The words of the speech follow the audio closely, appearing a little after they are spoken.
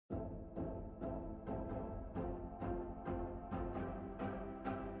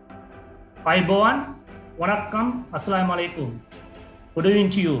Ayubowan, Wanakkam, Assalamualaikum. Good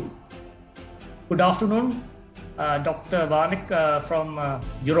evening to you. Good afternoon, Dr. Yannick from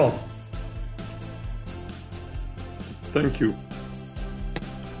Europe. Thank you.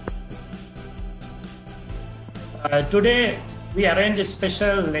 Today, we arranged a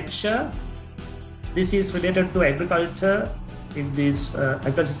special lecture. This is related to agriculture in this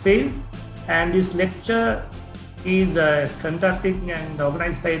agriculture field. And this lecture is conducted and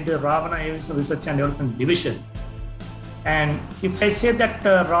organized by the Ravana Aviation Research and Development Division. And if I say that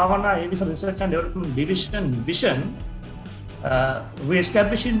Ravana Aviation Research and Development Division vision, we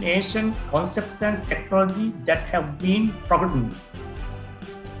establish in ancient concepts and technology that have been forgotten.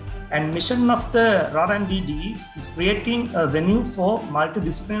 And mission of the RAR DD is creating a venue for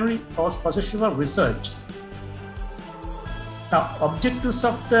multidisciplinary cross-processual research. Now, objectives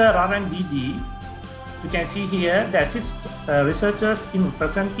of the RAR DD, you can see here, they assist researchers in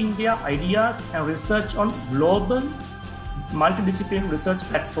presenting their ideas and research on global multidisciplinary research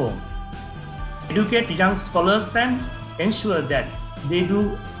platform, educate young scholars and ensure that they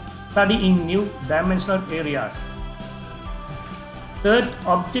do study in new dimensional areas. Third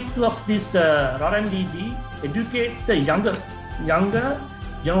objective of this RAR DD, educate the younger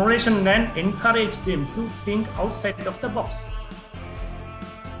generation and encourage them to think outside of the box.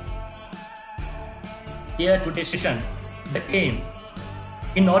 Here today's session, the aim,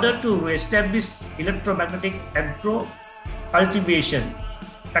 in order to establish electromagnetic agro cultivation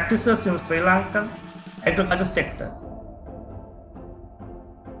practices in Sri Lankan agriculture sector.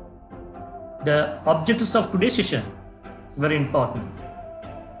 The objectives of today's session is very important.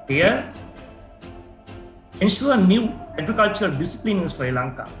 Here, ensure new agricultural discipline in Sri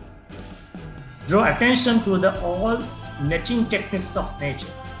Lanka. Draw attention to the all netting techniques of nature.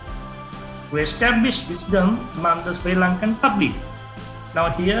 To establish wisdom among the Sri Lankan public.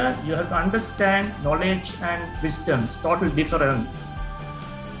 Now here you have to understand knowledge and wisdom, total difference.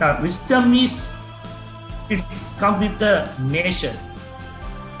 Now wisdom is, it's come with the nature.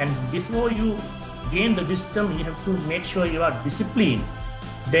 And before you gain the wisdom, you have to make sure you are disciplined.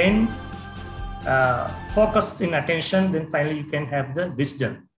 Then focus in attention, then finally you can have the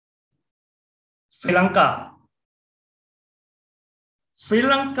wisdom. Sri Lanka. Sri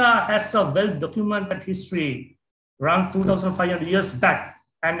Lanka has a well-documented history around 2,500 years back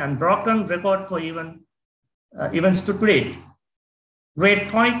and unbroken record for events to today. Great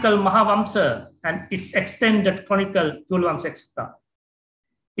chronicle Mahavamsa and its extended chronicle Chulavamsa, etc.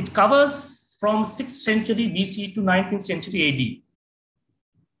 It covers from 6th century BC to 19th century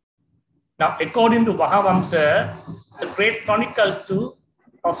AD. Now, according to Mahavamsa, the great chronicle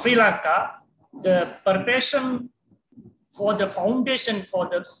of Sri Lanka, the preparation for the foundation for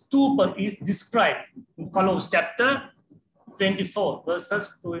the stupa is described in follows chapter 24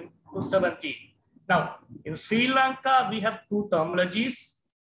 verses 2 to 17. Now in Sri Lanka we have two terminologies.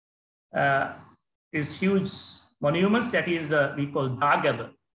 Is huge monuments that is we call Dagaba.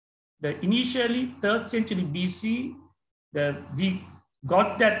 The initially 3rd century BC, we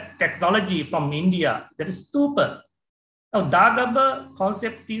got that technology from India, that is stupa. Now Dagaba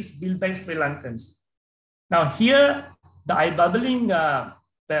concept is built by Sri Lankans. Now here the eye bubbling,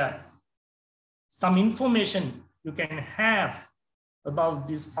 some information you can have about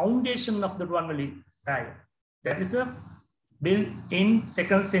this foundation of the Ravana side. That is built in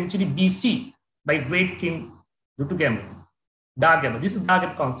 2nd century BC by great King Dutugama. Dagaba. This is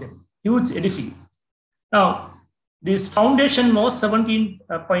Dagaba concept. Huge edifice. Now, this foundation was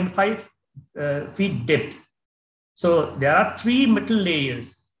 17.5 feet depth. So there are 3 metal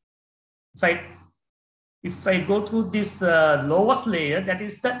layers. If I go through this lowest layer, that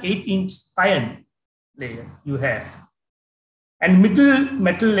is the 8-inch iron layer you have. And middle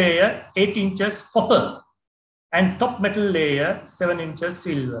metal layer, 8 inches copper. And top metal layer, 7 inches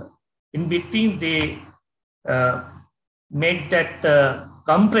silver. In between, they make that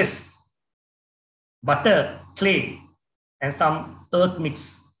compress butter, clay, and some earth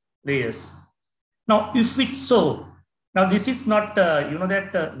mix layers. Now, if it's so, now this is not,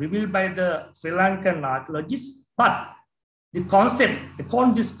 revealed by the Sri Lankan archaeologists, but the concept,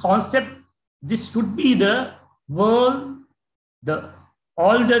 according to this concept, this should be the world, the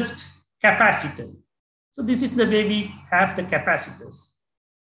oldest capacitor. So this is the way we have the capacitors.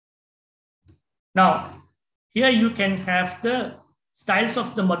 Now, here you can have the styles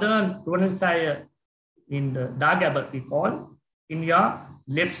of the modern Ravana in the Dagaba, we call, in your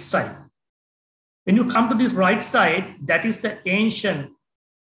left side. When you come to this right side, that is the ancient,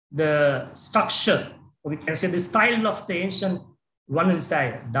 the structure, or we can say the style of the ancient Ravana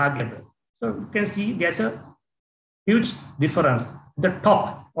Dagaba. So you can see there's a huge difference. The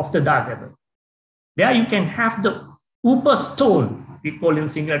top, of the Dagaba. There you can have the Upa stone, we call in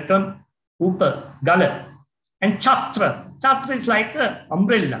singular term, Upa, Gala, and Chatra. Chatra is like an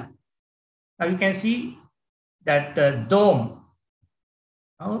umbrella. Now you can see that dome.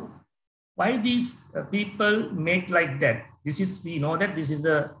 Now, why these people make like that? This is, we know that this is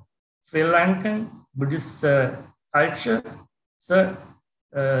the Sri Lankan Buddhist culture,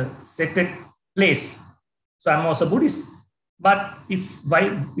 sacred place. So I'm also Buddhist. But if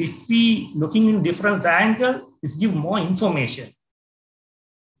we looking in different angle, this give more information.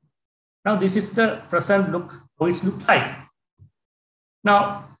 Now this is the present look, how it looks like.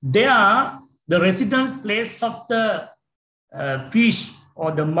 Now they are the residence place of the priest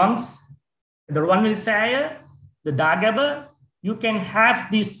or the monks. The Ravana side, the Dagaba, you can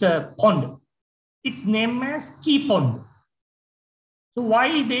have this pond. It's named as key pond. So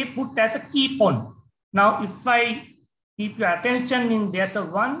why they put as a key pond? Now if I keep your attention in, there's a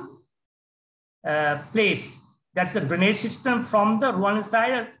one place, that's the drainage system from the Ravana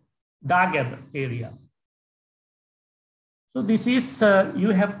side, Dagaba area. So this is, you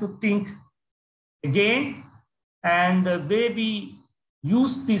have to think again, and the way we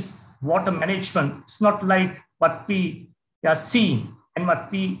use this water management, it's not like what we are seeing and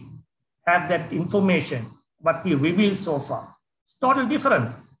what we have that information, what we reveal so far. It's totally different.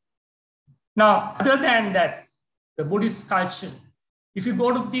 Now, other than that, the Buddhist culture, if you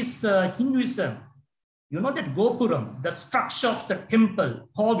go to this Hinduism, you know that Gopuram, the structure of the temple,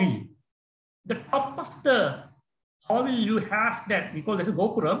 Kovil, the top of the Kovil, you have that, we call this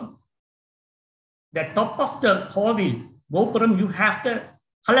Gopuram. The top of the Kovil, Gopuram, you have the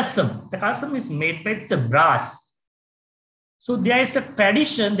kalasam. The kalasam is made by the brass. So there is a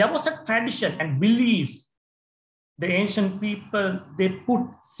tradition, there was a tradition and belief. The ancient people, they put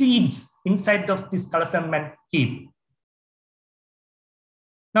seeds inside of this kalasam and keep.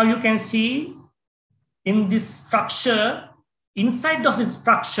 Now you can see in this structure, inside of this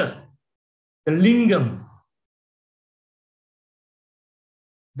structure, the lingam,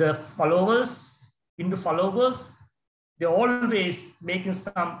 the followers, Hindu followers, they always making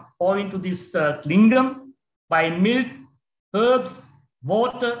some pour into this lingam by milk, herbs,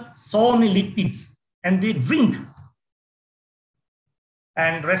 water, so many liquids, and they drink.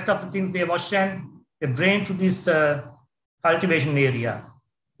 And rest of the things they wash and they drain to this cultivation area.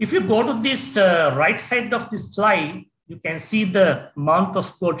 If you go to this right side of this slide, you can see the mount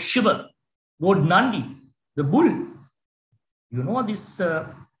of God Shiva, God Nandi, the bull. You know this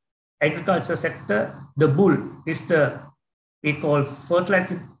agriculture sector, the bull is the, we call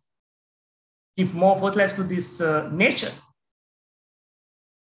fertilizer, give more fertilizer to this nature.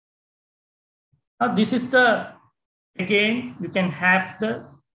 Now this is the, again, you can have the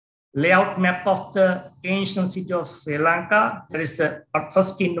layout map of the ancient city of Sri Lanka. There is the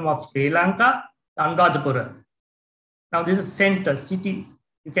first kingdom of Sri Lanka, Anuradhapura. Now this is center city.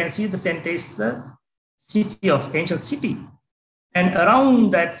 You can see the center is the city of ancient city. And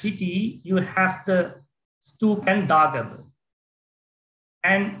around that city, you have the stupa and Dagaba.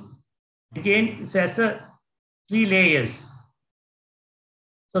 And again, it has 3 layers.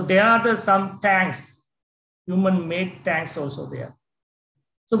 So there are some tanks, human-made tanks also there.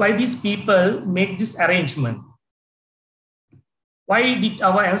 So why these people make this arrangement? Why did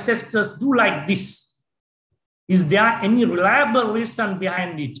our ancestors do like this? Is there any reliable reason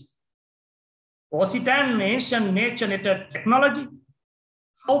behind it? Was it an ancient nature technology?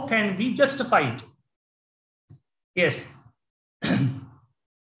 How can we justify it? Yes.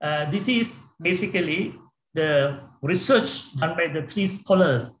 This is basically the research done by the 3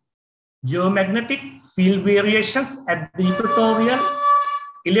 scholars. Geomagnetic field variations at the equatorial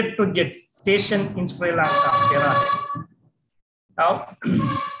electrojet station in Sri Lanka. Now,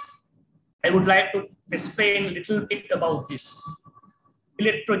 I would like to explain a little bit about this.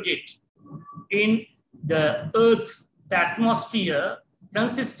 Electrojet. In the Earth, the atmosphere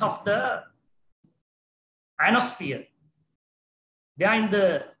consists of the ionosphere. There in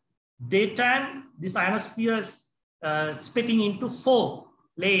the daytime, this ionosphere is splitting into 4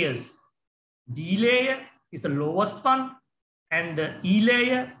 layers. D layer is the lowest one, and the E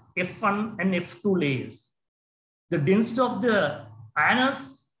layer, F1 and F2 layers. The density of the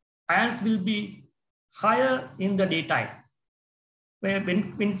ions will be higher in the daytime. When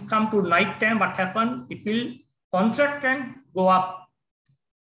it comes to night time, what happens? It will contract and go up.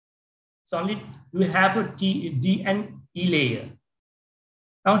 So only you have a D and E layer.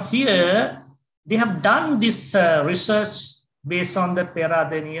 Now here, they have done this research based on the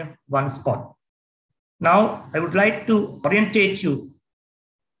Peradeniya one spot. Now I would like to orientate you.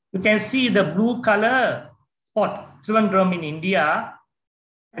 You can see the blue color spot, Trivandrum in India.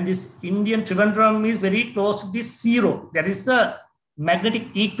 And this Indian Trivandrum is very close to this zero. That is the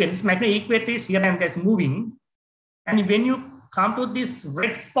magnetic equator. This magnetic equator is here and that's moving. And when you come to this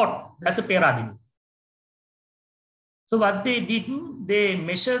red spot, that's a Peradeniya. So what they did, they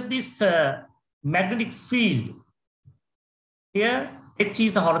measured this magnetic field. Here, H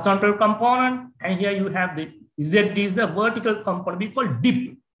is a horizontal component, and here you have the Z is the vertical component. We call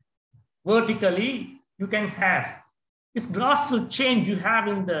dip. Vertically, you can have this gradual change you have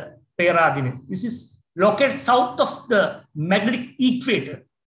in the Peradeniya. This is located south of the magnetic equator.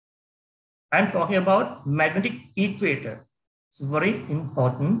 I'm talking about magnetic equator. It's very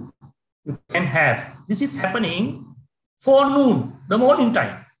important. You can have this is happening forenoon, the morning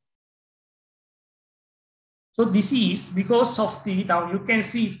time. So this is because of the, now you can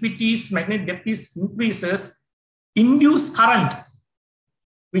see if it is magnetic depth is increases, induced current,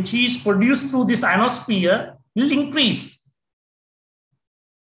 which is produced through this ionosphere, will increase.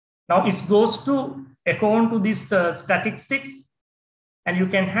 Now it goes to according to this statistics, and you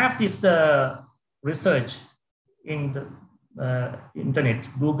can have this research in the internet.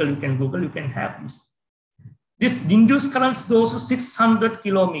 Google, you can have this. This induced current goes to 600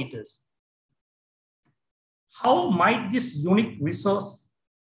 kilometers. How might this unique resource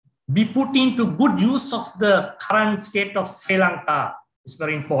be put into good use of the current state of Sri Lanka? It's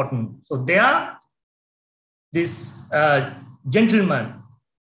very important. So there, this gentleman,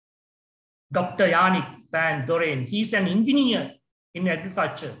 Dr. Yannick Van Doorne, he's an engineer in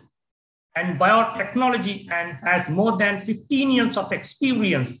agriculture and biotechnology and has more than 15 years of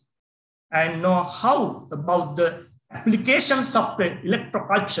experience and know how about the applications of the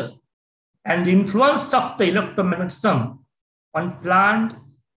electroculture and the influence of the electromagnetism on plant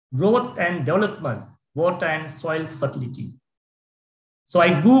growth and development, water and soil fertility. So I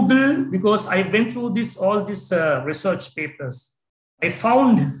Googled, because I went through all these research papers. I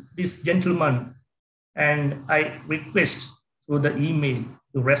found this gentleman and I request through the email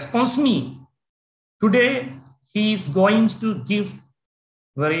to respond me. Today, he is going to give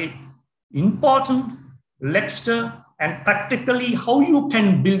very important lecture and practically how you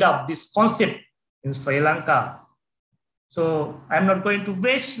can build up this concept in Sri Lanka. So I'm not going to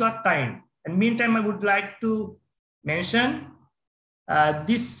waste your time. In the meantime, I would like to mention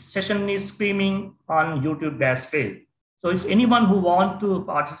this session is streaming on YouTube as well. So if anyone who wants to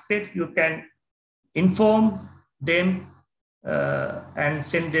participate, you can inform them and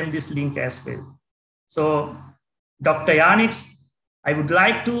send them this link as well. So Dr. Yannick, I would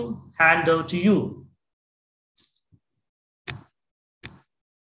like to hand over to you.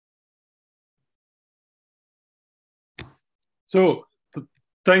 So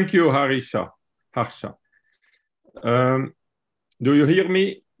thank you, Harsha. Do you hear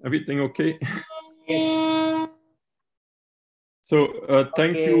me? Everything okay? Yes. So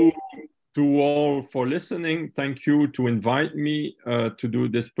thank you to all for listening. Thank you to invite me to do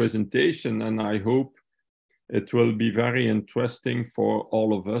this presentation, and I hope it will be very interesting for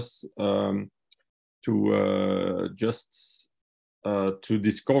all of us to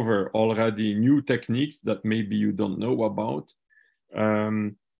discover already new techniques that maybe you don't know about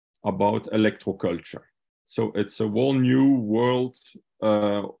electroculture. So it's a whole new world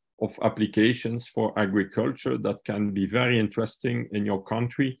of applications for agriculture that can be very interesting in your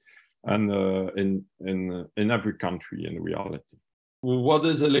country and in every country in reality. What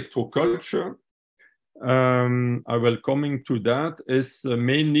is electroculture? I will coming to that is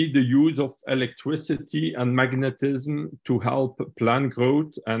mainly the use of electricity and magnetism to help plant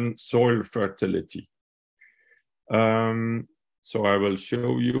growth and soil fertility. So I will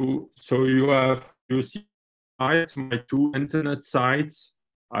show you. So you see my two internet sites.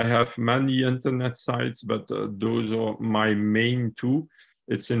 I have many internet sites, but those are my main two.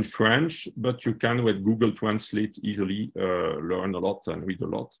 It's in French, but you can with Google Translate easily learn a lot and read a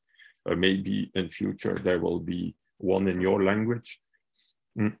lot. Maybe in future there will be one in your language.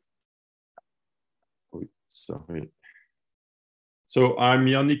 Sorry. So I'm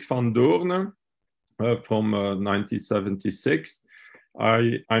Yannick Van Doorne from 1976.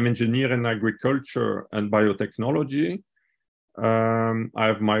 I'm engineer in agriculture and biotechnology. I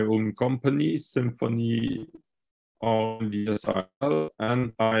have my own company, Symphony RDSL,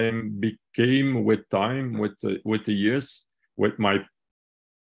 and I became with time, with the years, with my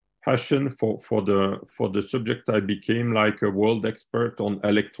passion for the subject, I became like a world expert on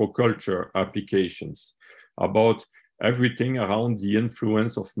electroculture applications, about everything around the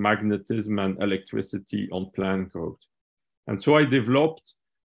influence of magnetism and electricity on plant growth. And so I developed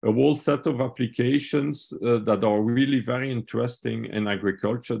a whole set of applications that are really very interesting in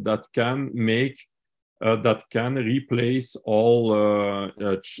agriculture that can make that can replace all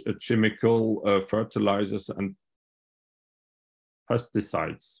chemical fertilizers and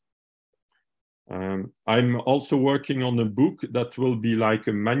pesticides. I'm also working on a book that will be like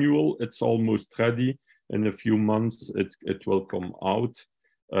a manual. It's almost ready. In a few months, it will come out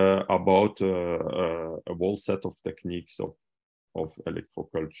about a whole set of techniques of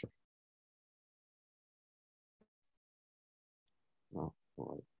electroculture.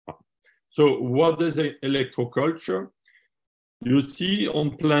 So what is electroculture? You see,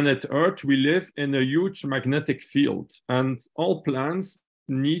 on planet Earth, we live in a huge magnetic field, and all plants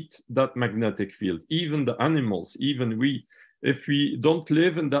need that magnetic field, even the animals, even we. If we don't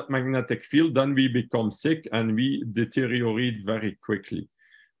live in that magnetic field, then we become sick and we deteriorate very quickly.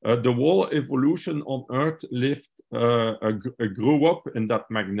 The whole evolution on Earth grew up in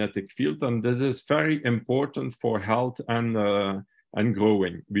that magnetic field, and this is very important for health and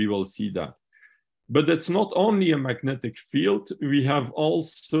growing. We will see that. But it's not only a magnetic field. We have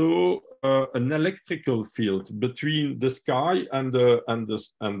also an electrical field between the sky and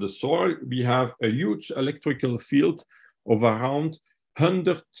the soil. We have a huge electrical field of around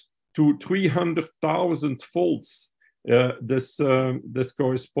 100 to 300,000 volts. This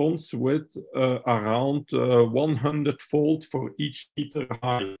corresponds with around 100 volts for each meter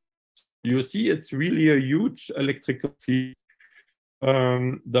high. You see, it's really a huge electrical field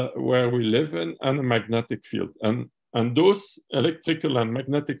where we live in, and a magnetic field. And those electrical and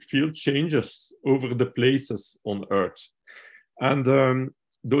magnetic field changes over the places on Earth. And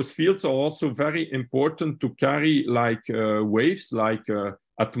those fields are also very important to carry like waves, like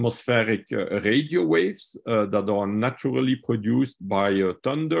atmospheric radio waves that are naturally produced by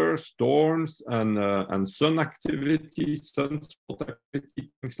thunder, storms, and sun activity, sunspot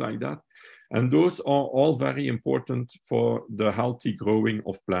activity, things like that. And those are all very important for the healthy growing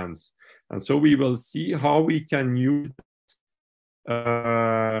of plants. And so we will see how we can use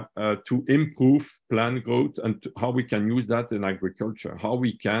to improve plant growth, and how we can use that in agriculture, how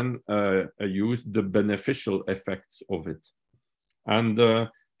we can use the beneficial effects of it. And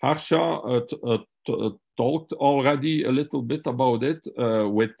Harsha talked already a little bit about it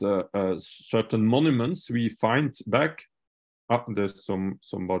with certain monuments we find back. There's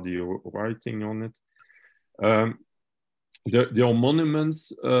somebody writing on it. There are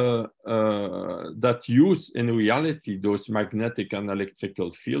monuments that use in reality those magnetic and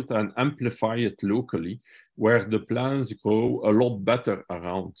electrical fields and amplify it locally, where the plants grow a lot better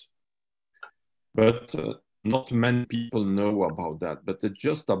around. But not many people know about that, but it's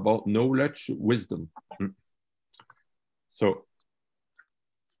just about knowledge, wisdom. So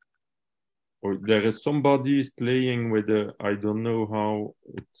there is somebody playing with a, I don't know how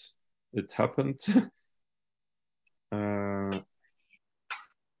it happened.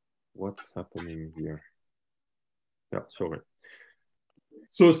 What's happening here? Yeah, sorry.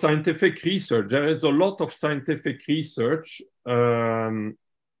 So scientific research, there is a lot of scientific research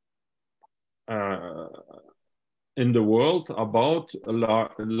in the world about,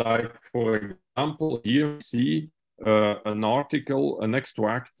 like for example, here we see an article, an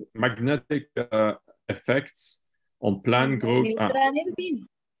extract, magnetic effects on plant growth.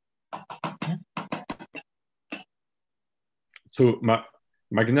 So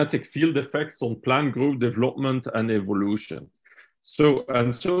magnetic field effects on plant growth, development, and evolution. So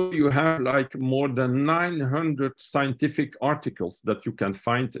you have like more than 900 scientific articles that you can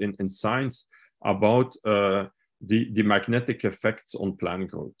find in science about the magnetic effects on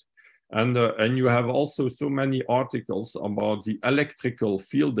plant growth. And you have also so many articles about the electrical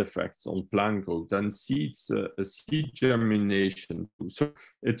field effects on plant growth and seed germination. So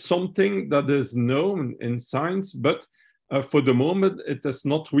it's something that is known in science, but for the moment, it is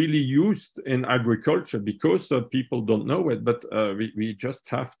not really used in agriculture because people don't know it, but we just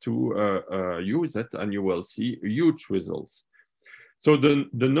have to use it, and you will see huge results. So the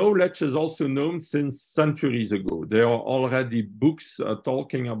knowledge is also known since centuries ago. There are already books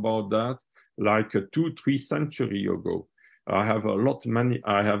talking about that, like 2-3 centuries ago. I have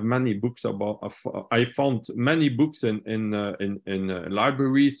many books about. I found many books in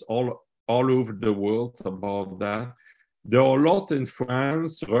libraries all over the world about that. There are a lot in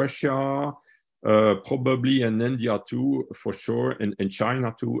France, Russia, probably in India too, for sure, in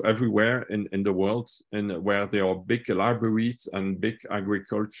China too, everywhere in the world, where there are big libraries and big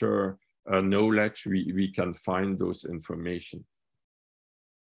agriculture knowledge, we can find those information.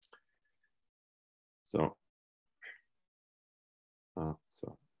 So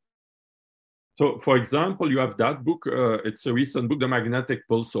for example, you have that book, it's a recent book, The Magnetic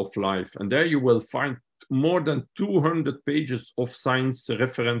Pulse of Life, and there you will find more than 200 pages of science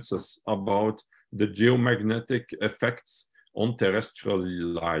references about the geomagnetic effects on terrestrial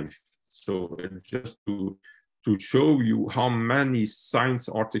life. So just to show you how many science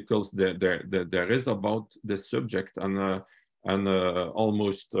articles there is about this subject, and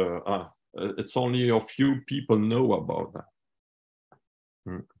almost it's only a few people know about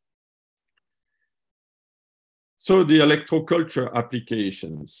that. So the electroculture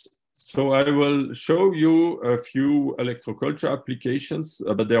applications. So I will show you a few electroculture applications,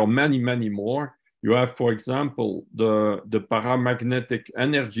 but there are many, many more. You have, for example, the paramagnetic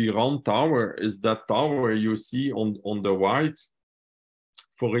energy round tower is that tower you see on the right,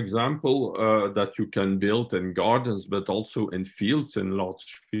 for example, that you can build in gardens, but also in fields, in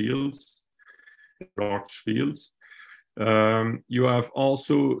large fields. You have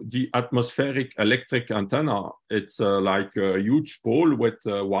also the atmospheric electric antenna. It's like a huge pole with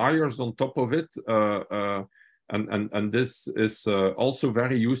wires on top of it. And this is also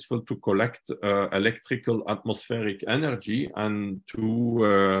very useful to collect electrical atmospheric energy and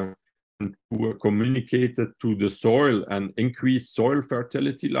to communicate it to the soil and increase soil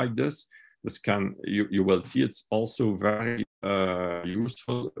fertility like this. This can, you will see it's also very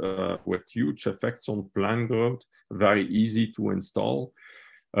useful with huge effects on plant growth, very easy to install.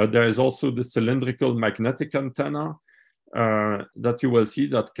 There is also the cylindrical magnetic antenna that you will see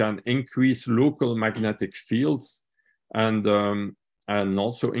that can increase local magnetic fields and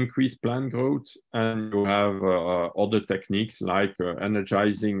also increase plant growth. And you have other techniques like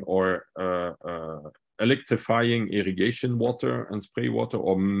energizing or electrifying irrigation water and spray water,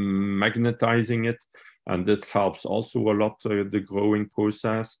 or magnetizing it. And this helps also a lot the growing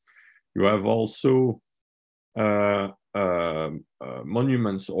process. You have also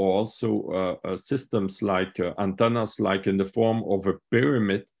monuments, or also systems like antennas, like in the form of a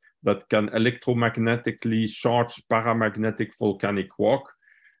pyramid that can electromagnetically charge paramagnetic volcanic rock,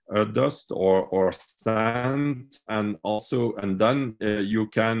 dust or sand, and then you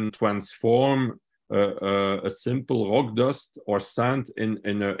can transform a simple rock dust or sand in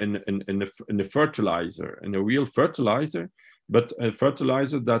a fertilizer, in a real fertilizer, but a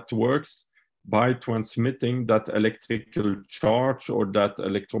fertilizer that works by transmitting that electrical charge or that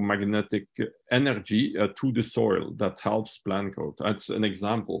electromagnetic energy to the soil that helps plant growth. That's an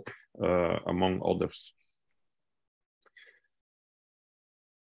example among others.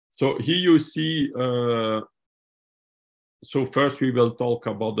 So here you see, so first we will talk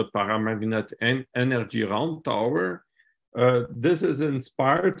about the paramagnet energy round tower. This is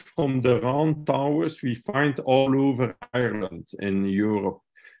inspired from the round towers we find all over Ireland in Europe.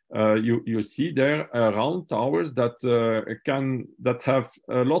 You see there round towers that have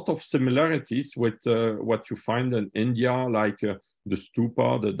a lot of similarities with what you find in India, like the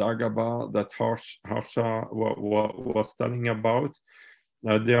stupa, the dagaba that Harsha was telling about.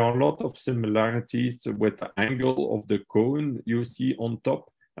 There are a lot of similarities with the angle of the cone you see on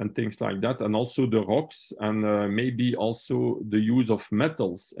top and things like that, and also the rocks, and maybe also the use of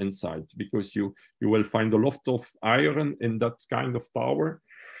metals inside, because you will find a lot of iron in that kind of tower.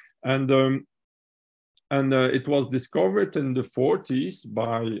 And it was discovered in the 40s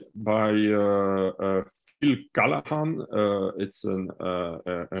by Phil Callahan. It's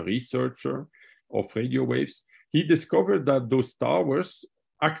a researcher of radio waves. He discovered that those towers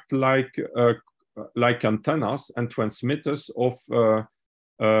act like antennas and transmitters of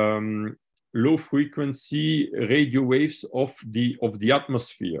low frequency radio waves of the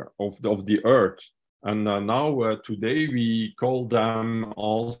atmosphere of the Earth. And now today we call them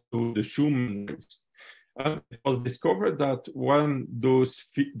also the Schumann waves. And it was discovered that when those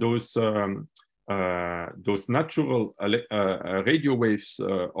natural radio waves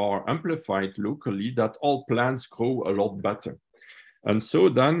are amplified locally, that all plants grow a lot better. And so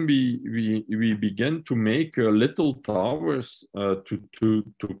then we begin to make little towers to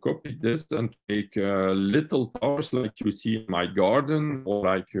copy this, and make little towers like you see in my garden, or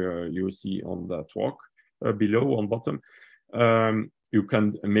like you see on that rock below on bottom. You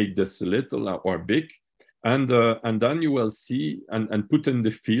can make this little or big, and then you will see and put in the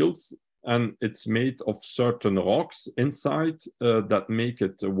fields, and it's made of certain rocks inside that make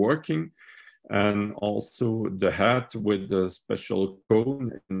it working. And also the head with the special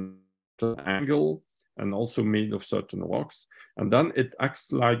cone in the angle, and also made of certain rocks. And then it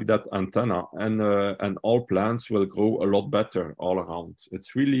acts like that antenna, and all plants will grow a lot better all around.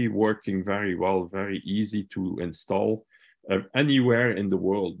 It's really working very well, very easy to install anywhere in the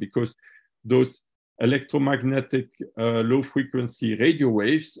world, because those electromagnetic low frequency radio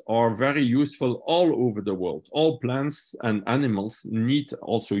waves are very useful all over the world. All plants and animals need,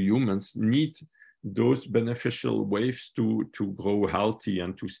 also humans need, those beneficial waves to grow healthy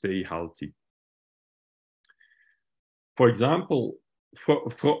and to stay healthy. for example,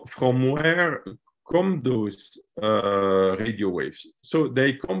 from where come those radio waves? So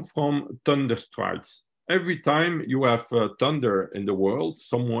they come from thunder strikes. Every time you have thunder in the world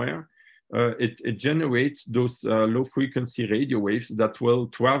somewhere, it generates those low frequency radio waves that will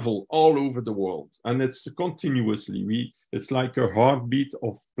travel all over the world. And it's continuously, it's like a heartbeat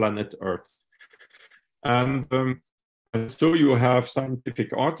of planet Earth. And so you have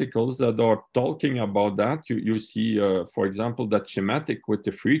scientific articles that are talking about that. You see, for example, that schematic with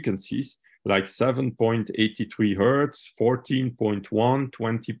the frequencies like 7.83 hertz, 14.1,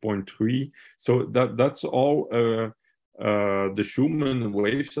 20.3. So that's all the Schumann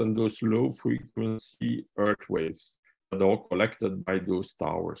waves and those low frequency Earth waves that are collected by those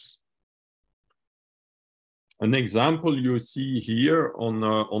towers. An example you see here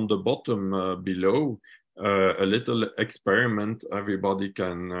on the bottom below, a little experiment everybody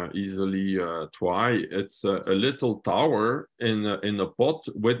can easily try. It's a little tower in a pot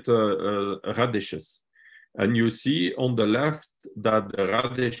with radishes. And you see on the left that the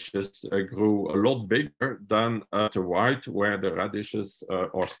radishes grow a lot bigger than at the right, where the radishes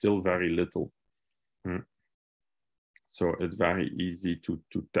are still very little. So it's very easy to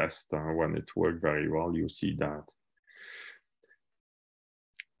test when it worked very well, you see that.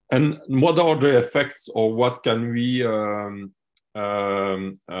 And what are the effects, or what can we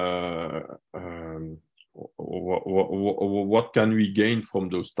what can we gain from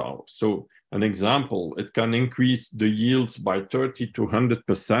those towers? So an example, it can increase the yields by 30 to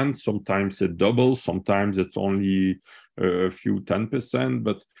 100%. Sometimes it doubles, sometimes it's only a few 10%,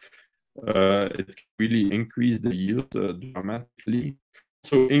 but it can really increase the yield dramatically.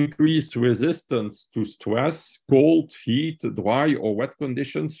 So increased resistance to stress, cold, heat, dry, or wet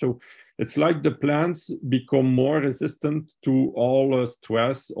conditions. So it's like the plants become more resistant to all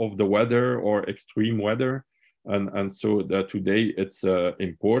stress of the weather or extreme weather. And so that today it's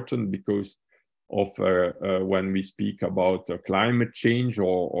important because of when we speak about climate change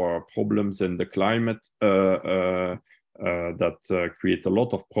or problems in the climate, that create a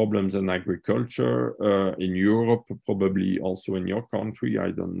lot of problems in agriculture in Europe, probably also in your country, I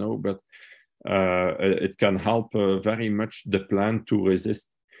don't know, but it can help very much the plant to resist.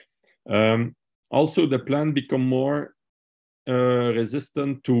 Also, the plant become more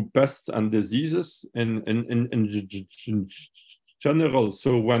resistant to pests and diseases in general.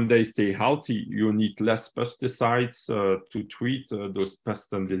 So when they stay healthy, you need less pesticides to treat those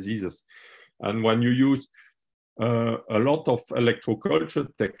pests and diseases. And when you use a lot of electroculture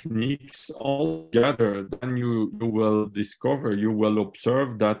techniques all together, then you will discover, you will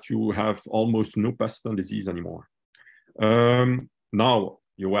observe that you have almost no pest and disease anymore. Now,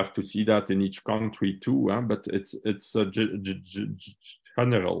 you have to see that in each country too, but it's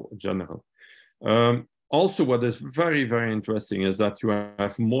general. Also, what is very, very interesting is that you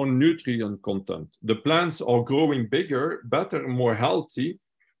have more nutrient content. The plants are growing bigger, better, more healthy,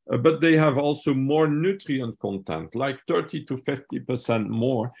 but they have also more nutrient content, like 30 to 50%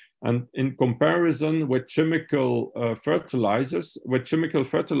 more. And in comparison with chemical fertilizers,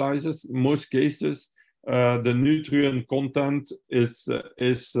 in most cases, the nutrient content is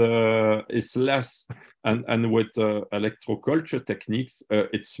less, and with electroculture techniques,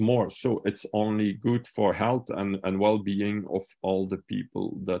 it's more. So it's only good for health and well-being of all the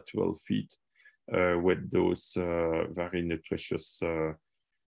people that will feed with those very nutritious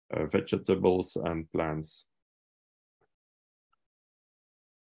vegetables and plants.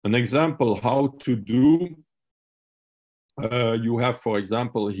 An example how to do, you have, for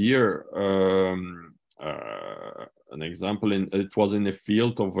example, here an example. It was in a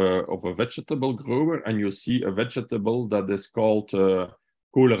field of a vegetable grower, and you see a vegetable that is called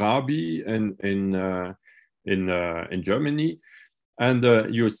kohlrabi in Germany. And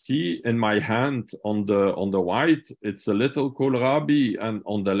you see in my hand on the right, it's a little kohlrabi, and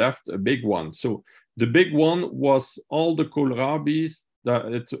on the left, a big one. So the big one was all the kohlrabis that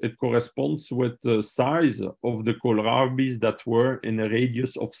it corresponds with the size of the kohlrabis that were in a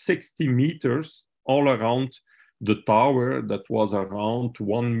radius of 60 meters all around the tower that was around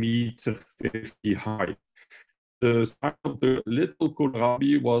 1.50 meters high. The size of the little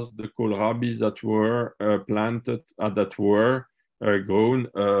kohlrabi was the kohlrabis that were planted, that were grown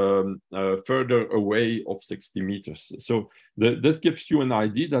further away of 60 meters. So this gives you an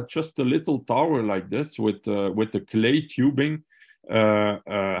idea that just a little tower like this with the clay tubing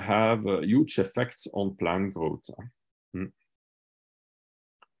have huge effects on plant growth.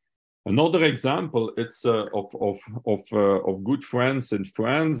 Another example, it's of good friends in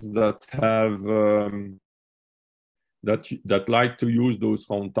France that have that like to use those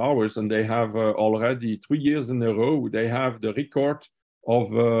round towers, and they have already 3 years in a row, they have the record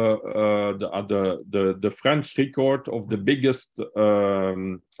of the French record of the biggest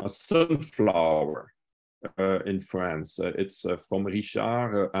sunflower in France. It's from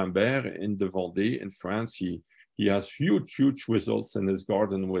Richard Imbert in the Vendée in France. He has huge results in his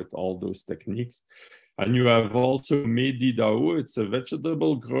garden with all those techniques. And you have also Mehdi Dao, it's a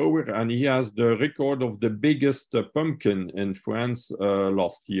vegetable grower, and he has the record of the biggest pumpkin in France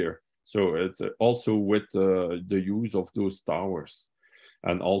last year. So it's also with the use of those towers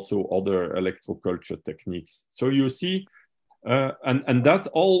and also other electroculture techniques. So you see, and that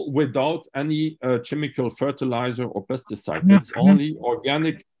all without any chemical fertilizer or pesticide. It's only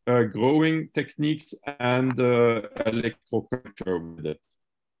organic growing techniques and electroculture with it.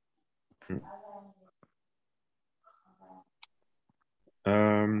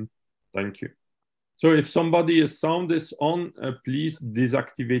 Thank you. So if somebody's sound is on, please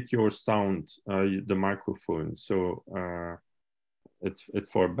deactivate your sound, the microphone. So it's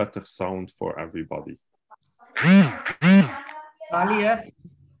for a better sound for everybody. Salia,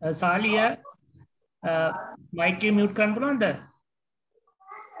 mic mute control.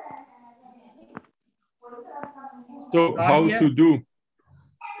 So how to do?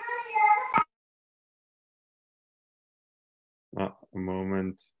 A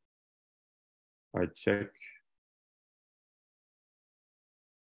moment, I check.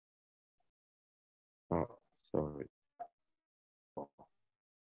 Oh, sorry.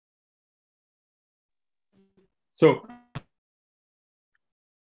 So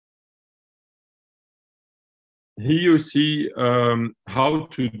here you see how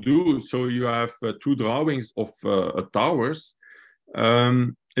to do. So you have two drawings of towers.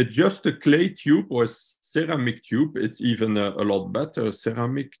 It's just a clay tube or ceramic tube. It's even a lot better, a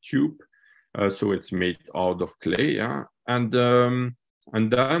ceramic tube. So it's made out of clay, yeah. And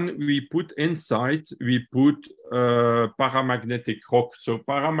then we put inside, we put paramagnetic rock. So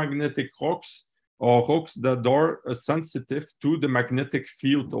paramagnetic rocks are rocks that are sensitive to the magnetic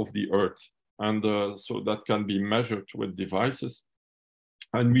field of the Earth. And so that can be measured with devices.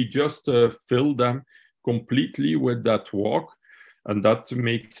 And we just fill them completely with that rock. And that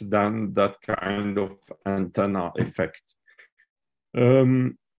makes then that kind of antenna effect.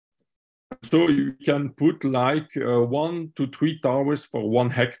 So you can put like 1 to 3 towers for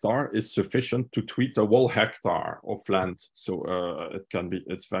 1 hectare is sufficient to treat a whole hectare of land. So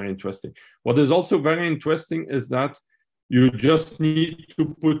it's very interesting. What is also very interesting is that you just need to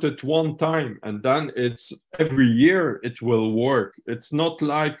put it one time, and then it's every year it will work. It's not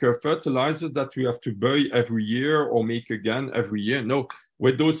like a fertilizer that you have to buy every year or make again every year. No,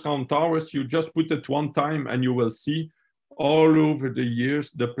 with those round towers, you just put it one time and you will see all over the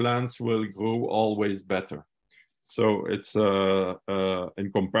years, the plants will grow always better. So it's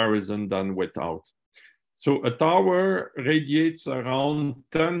in comparison than without. So a tower radiates around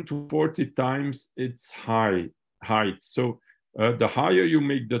 10 to 40 times its height. So the higher you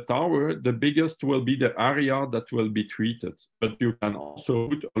make the tower, the biggest will be the area that will be treated. But you can also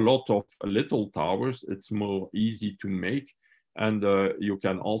put a lot of little towers. It's more easy to make. And you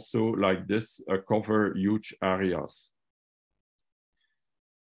can also, like this, cover huge areas.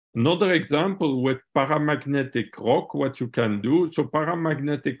 Another example with paramagnetic rock, what you can do. So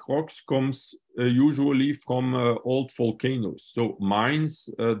paramagnetic rocks comes usually from old volcanoes. So mines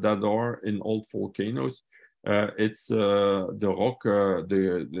that are in old volcanoes. It's the rock,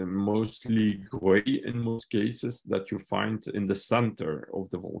 the mostly gray in most cases that you find in the center of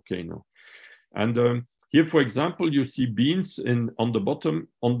the volcano. And here, for example, you see beans on the bottom,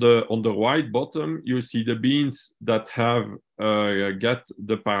 on the right bottom, you see the beans that have get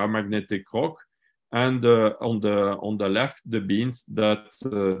the paramagnetic rock, and on the left, the beans that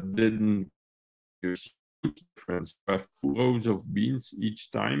didn't. You see difference. You have 2 rows of beans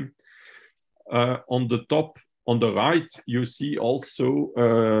each time. On the top, on the right, you see also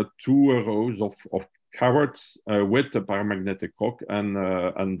 2 rows of carrots with the paramagnetic rock, and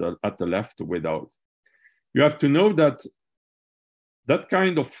at the left without. You have to know that that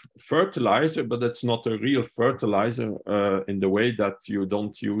kind of fertilizer, but it's not a real fertilizer in the way that you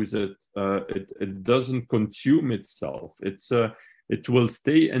don't use it. It doesn't consume itself. It will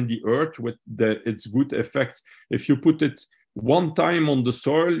stay in the earth with its good effects. If you put it one time on the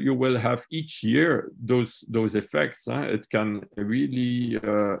soil, you will have each year those effects. It can really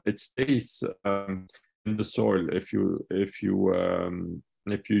it stays in the soil if you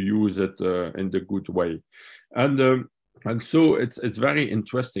use it in the good way, and so it's very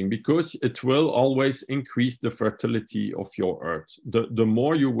interesting because it will always increase the fertility of your earth. The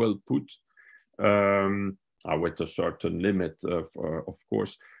more you will put with a certain limit, of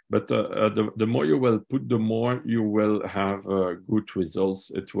course. But the more you will put, the more you will have good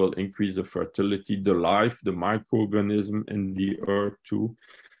results. It will increase the fertility, the life, the microorganism in the earth too.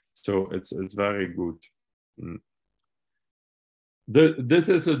 So it's very good. This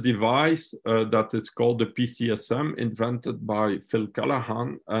is a device that is called the PCSM, invented by Phil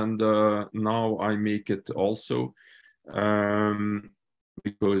Callahan, and now I make it also.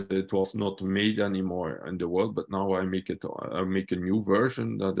 Because it was not made anymore in the world, but now I make a new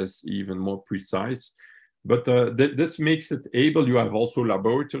version that is even more precise. But this makes it able. You have also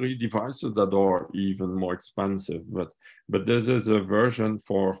laboratory devices that are even more expensive, but this is a version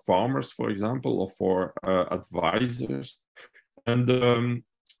for farmers, for example, or for advisors, and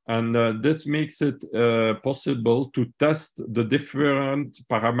this makes it possible to test the different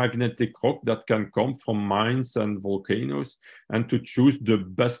paramagnetic rock that can come from mines and volcanoes, and to choose the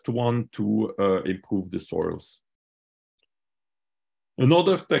best one to improve the soils.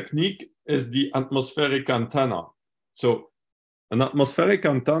 Another technique is the atmospheric antenna. So an atmospheric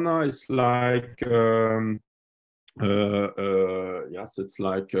antenna is like, yes, it's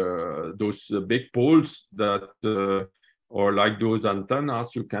like those big poles that or like those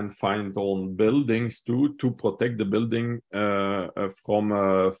antennas you can find on buildings too, to protect the building from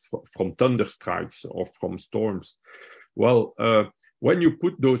thunder strikes or from storms. Well, when you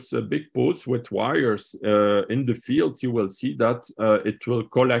put those big poles with wires in the field, you will see that it will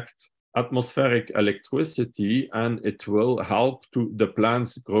collect atmospheric electricity, and it will help to the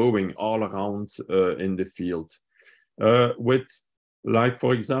plants growing all around in the field. With, like,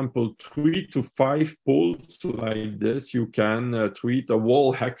 for example, 3 to 5 poles like this, you can treat a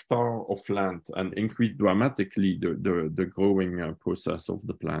whole hectare of land and increase dramatically the growing process of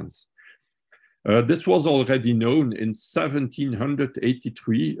the plants. This was already known in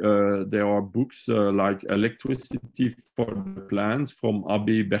 1783. There are books like Electricity for the Plants from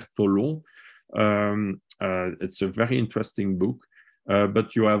Abbé Berthelon. It's a very interesting book.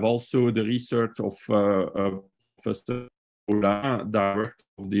 But you have also the research of Professor director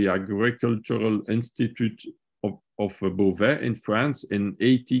of the Agricultural Institute of Beauvais in France in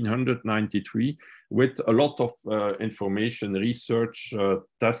 1893, with a lot of information, research,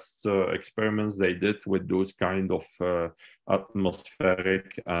 tests, experiments they did with those kind of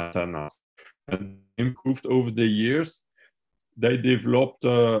atmospheric antennas. And improved over the years. They developed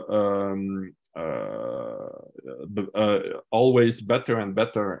always better and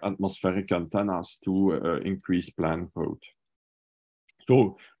better atmospheric antennas to increase plant growth.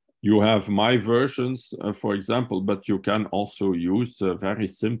 So you have my versions, for example, but you can also use a very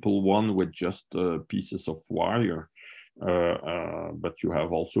simple one with just pieces of wire. But you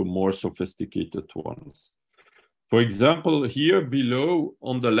have also more sophisticated ones. For example, here below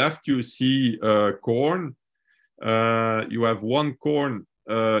on the left, you see corn. You have one corn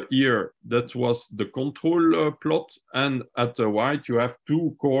here that was the control plot, and at the right you have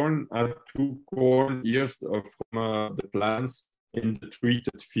two corn ears from the plants in the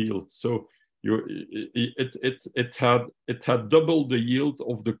treated field. So it had double the yield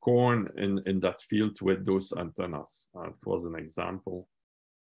of the corn in that field with those antennas. It was an example.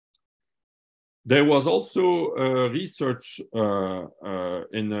 There was also research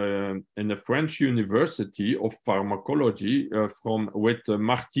in a French university of pharmacology with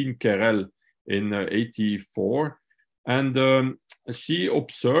Martine Querelle in 84. And she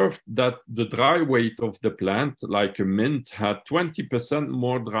observed that the dry weight of the plant, like a mint, had 20%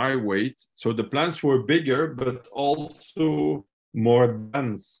 more dry weight. So the plants were bigger, but also more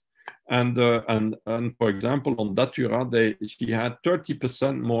dense. And for example, on Datura, she had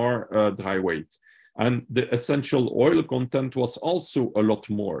 30% more dry weight. And the essential oil content was also a lot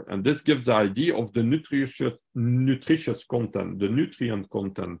more. And this gives the idea of the nutritious content, the nutrient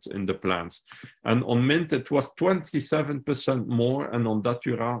content in the plants. And on mint, it was 27% more, and on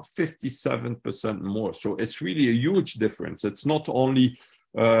Datura, 57% more. So it's really a huge difference. It's not only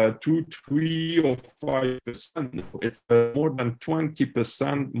 2, 3, or 5%. It's more than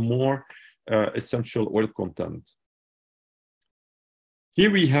 20% more essential oil content. Here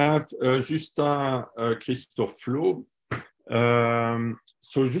we have Justin Christoflo.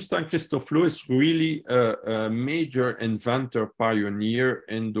 So Justin Christoflo is really a major inventor, pioneer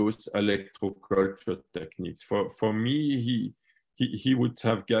in those electroculture techniques. For me, he would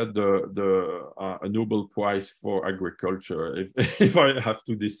have got a Nobel Prize for agriculture if I have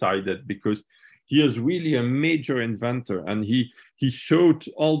to decide it, because he is really a major inventor, and he showed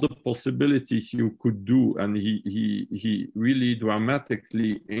all the possibilities you could do, and he really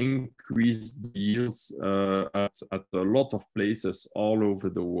dramatically increased the yields at a lot of places all over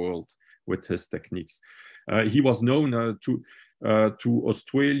the world with his techniques. He was known to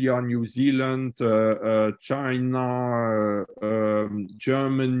Australia, New Zealand, China,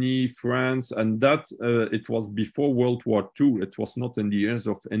 Germany, France, and that it was before World War II. It was not in the years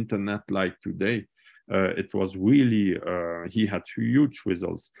of internet like today. It was really, he had huge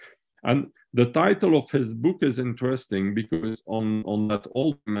results. And the title of his book is interesting because on that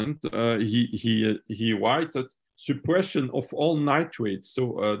document, he wrote suppression of all nitrates,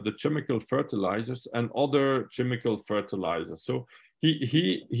 so the chemical fertilizers and other chemical fertilizers. So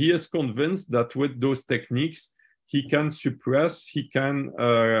he is convinced that with those techniques, he can suppress, he can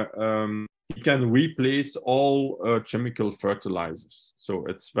replace all chemical fertilizers. So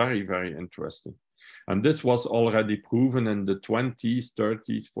it's very, very interesting. And this was already proven in the 20s,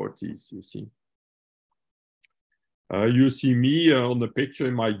 30s, 40s, you see. You see me on the picture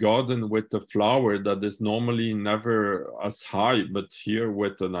in my garden with the flower that is normally never as high, but here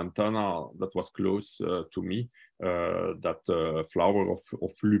with an antenna that was close to me, that flower of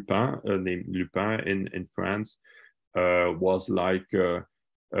Lupin, named Lupin in France, was like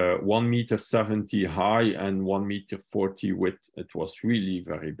 1.70 meters high and 1.40 meters width. It was really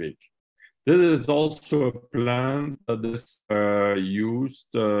very big. This is also a plant that is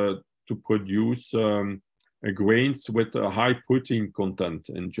used to produce grains with a high protein content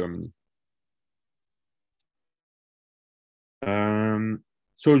in Germany.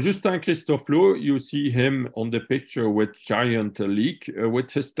 So Justin Christoflo, you see him on the picture with giant leek. With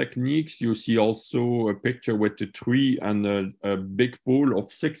his techniques, you see also a picture with a tree and a big pole of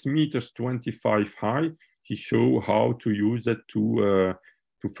 6.25 meters high. He shows how to use it to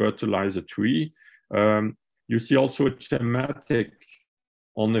fertilize a tree. You see also a schematic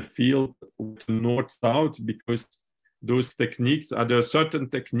on a field with north-south, because those techniques, there are certain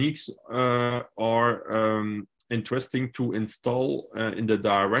techniques are interesting to install in the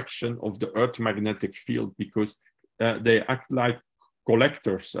direction of the Earth magnetic field, because they act like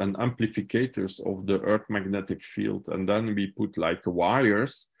collectors and amplificators of the Earth magnetic field. And then we put like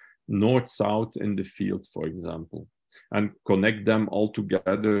wires north-south in the field, for example, and connect them all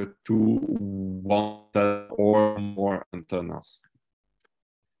together to one or more antennas.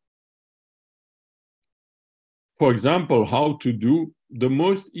 For example, how to do the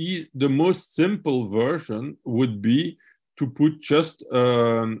most simple version would be to put just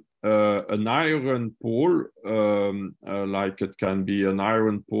an iron pole, like it can be an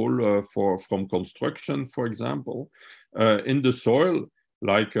iron pole from construction, for example, in the soil,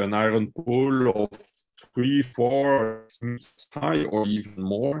 like an iron pole of 3-4 meters high or even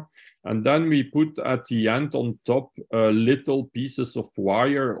more. And then we put at the end on top little pieces of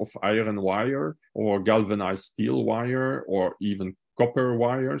wire, of iron wire or galvanized steel wire or even copper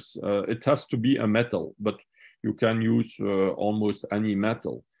wires. It has to be a metal, but you can use almost any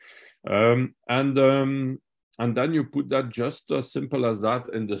metal. And then you put that just as simple as that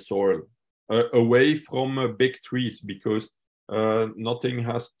in the soil, away from big trees, because nothing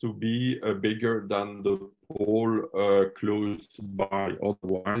has to be bigger than the pole close by.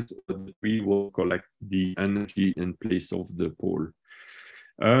 Otherwise, the tree will collect the energy in place of the pole.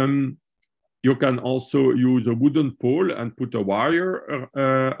 You can also use a wooden pole and put a wire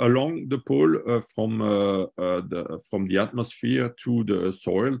along the pole from the atmosphere to the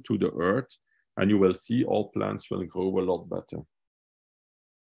soil, to the earth, and you will see all plants will grow a lot better.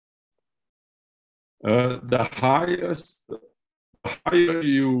 The higher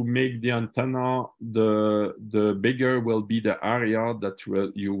you make the antenna, the bigger will be the area that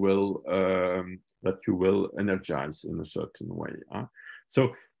you will energize in a certain way.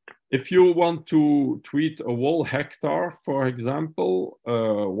 So if you want to treat a whole hectare, for example,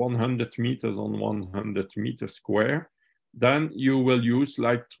 100 meters on 100 meters square, then you will use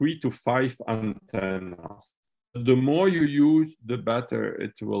like 3 to 5 antennas. The more you use, the better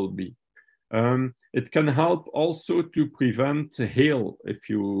it will be. It can help also to prevent hail if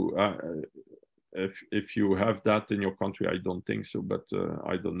you have that in your country. I don't think so, but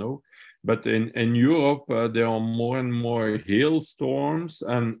I don't know. But in Europe, there are more and more hailstorms,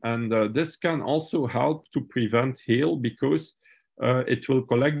 and this can also help to prevent hail, because it will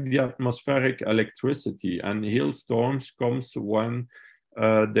collect the atmospheric electricity, and hailstorms comes when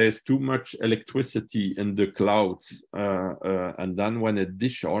there's too much electricity in the clouds, and then when it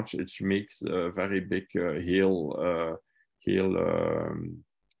discharges, it makes a very big hail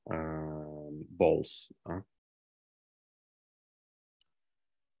balls.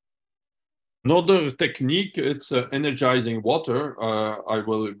 Another technique, it's energizing water. I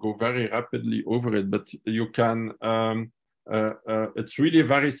will go very rapidly over it, but you can it's really a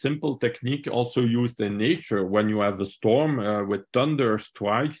very simple technique also used in nature. When you have a storm with thunder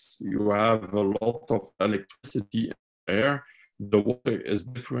strikes, you have a lot of electricity in the air. The water is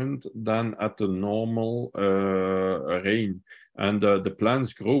different than at the normal rain, and the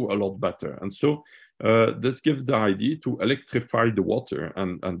plants grow a lot better. And so this gives the idea to electrify the water,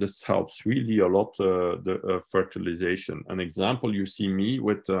 and this helps really a lot the fertilization. An example, you see me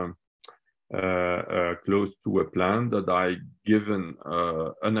with close to a plant that I given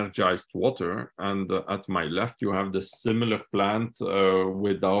energized water, and at my left you have the similar plant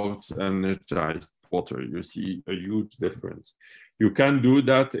without energized water. You see a huge difference. You can do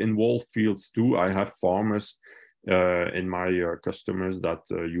that in wall fields too. I have farmers in my customers that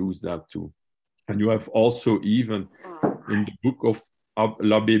use that too. And you have also, even in the book of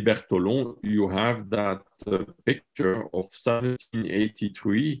l'Abbé Bertholon, you have that picture of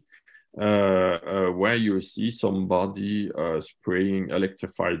 1783 where you see somebody spraying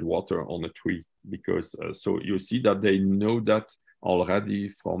electrified water on a tree, because so you see that they know that already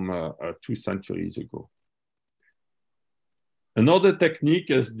from 2 centuries ago. Another technique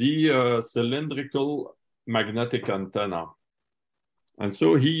is the cylindrical magnetic antenna. And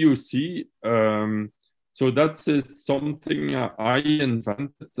so here you see, so that is something I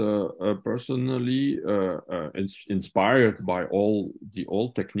invented personally, inspired by all the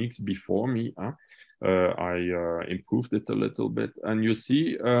old techniques before me. I improved it a little bit. And you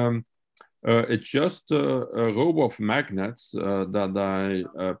see, it's just a row of magnets that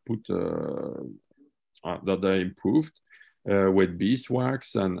I improved with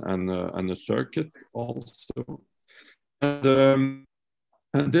beeswax and a circuit also.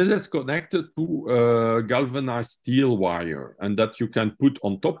 And this is connected to galvanized steel wire, and that you can put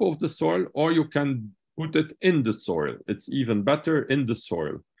on top of the soil, or you can put it in the soil. It's even better in the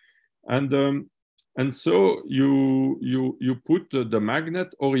soil. And so you put the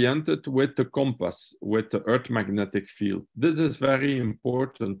magnet oriented with the compass, with the Earth magnetic field. This is very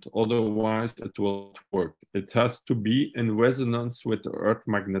important, otherwise it won't work. It has to be in resonance with the Earth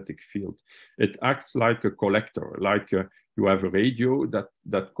magnetic field. It acts like a collector, like you have a radio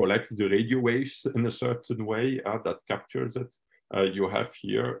that collects the radio waves in a certain way, that captures it. You have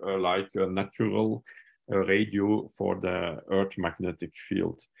here like a natural radio for the Earth magnetic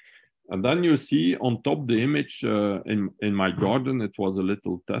field. And then you see on top the image in my garden. It was a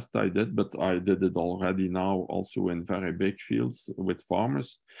little test I did, but I did it already now also in very big fields with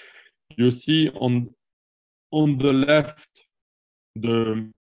farmers. You see on the left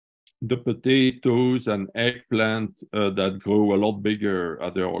the potatoes and eggplant that grow a lot bigger.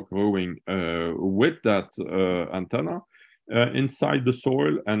 They are growing with that antenna inside the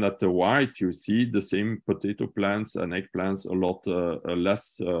soil, and at the right you see the same potato plants and eggplants a lot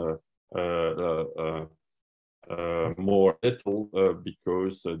less more little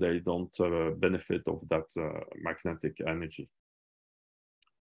because they don't benefit of that magnetic energy.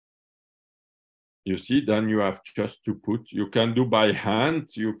 You see, then you have just to put, you can do by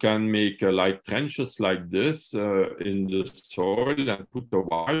hand, you can make like trenches like this in the soil and put the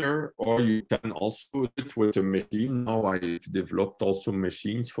wire, or you can also do it with a machine. Now I've developed also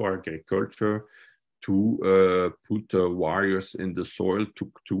machines for agriculture to put wires in the soil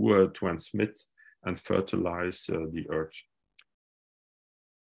to transmit and fertilize the earth.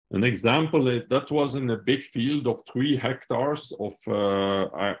 An example, that was in a big field of 3 hectares of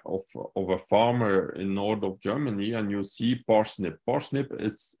a farmer in north of Germany, and you see parsnip. Parsnip,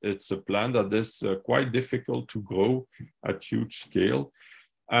 it's a plant that is quite difficult to grow at huge scale.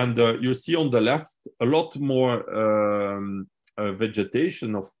 And you see on the left a lot more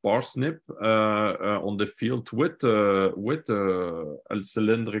vegetation of parsnip on the field with a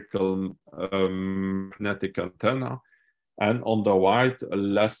cylindrical magnetic antenna. And on the right,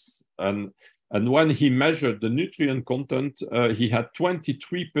 less. And when he measured the nutrient content, he had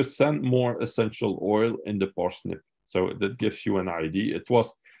 23% more essential oil in the parsnip. So that gives you an idea. It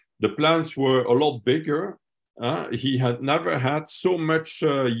was, the plants were a lot bigger. He had never had so much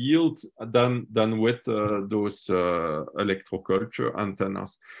yield than with those electroculture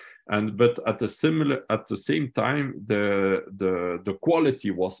antennas. But at the same time, the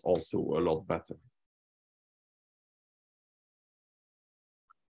quality was also a lot better.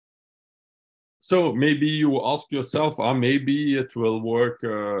 So maybe you ask yourself, maybe it will work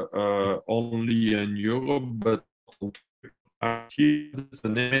only in Europe, but here is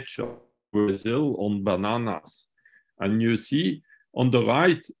an image of Brazil on bananas. And you see on the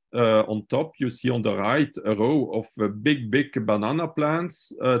right, on top, you see on the right a row of big banana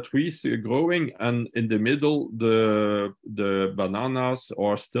plants, trees growing, and in the middle, the bananas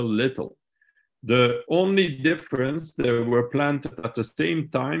are still little. The only difference, they were planted at the same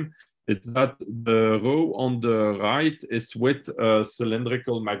time, is that the row on the right is with a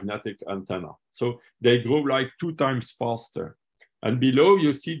cylindrical magnetic antenna. So they grow like 2 times faster. And below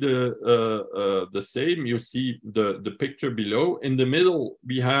you see the same, you see the picture below. In the middle,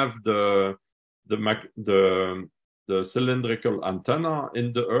 we have the cylindrical antenna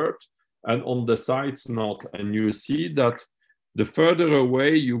in the earth, and on the sides not. And you see that the further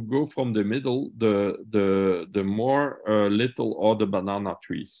away you go from the middle, the more little are the banana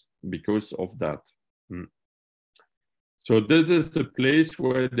trees because of that. So this is a place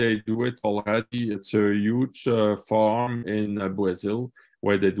where they do it already. It's a huge farm in Brazil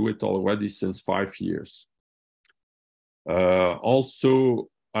where they do it already since 5 years. Also,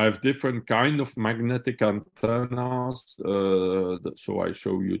 I have different kind of magnetic antennas. So I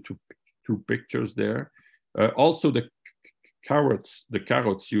show you two pictures there. Also the carrots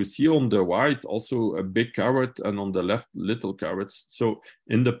you see on the right, also a big carrot, and on the left little carrots. So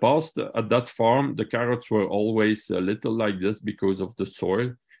in the past at that farm, the carrots were always a little like this because of the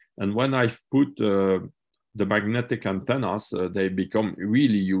soil. And when I put the magnetic antennas, they become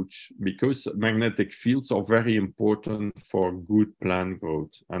really huge because magnetic fields are very important for good plant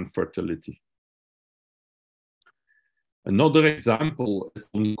growth and fertility. Another example is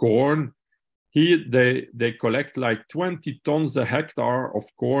on corn. Here they collect like 20 tons a hectare of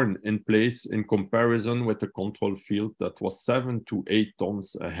corn in place in comparison with a control field that was 7 to 8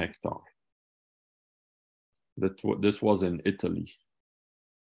 tons a hectare. This was in Italy.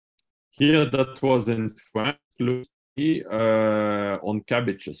 Here that was in France, on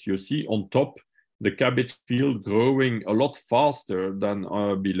cabbages. You see on top the cabbage field growing a lot faster than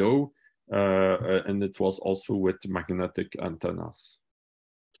below, and it was also with magnetic antennas.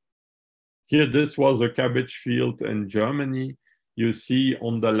 Here, this was a cabbage field in Germany. You see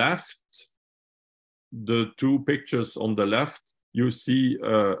on the left, the 2 pictures on the left, you see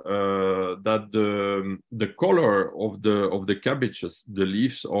that the color of the cabbages, the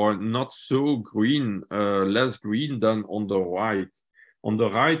leaves are not so green, less green than on the right. On the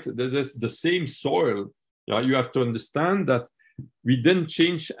right, there is the same soil. Yeah, you have to understand that we didn't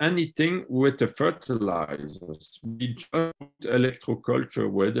change anything with the fertilizers. We just put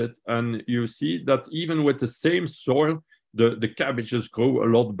electroculture with it. And you see that even with the same soil, the cabbages grow a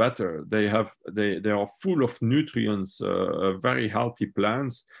lot better. They are full of nutrients, very healthy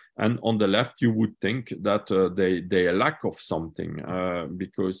plants. And on the left, you would think that they lack of something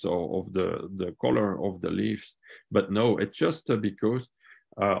because of the color of the leaves. But no, it's just because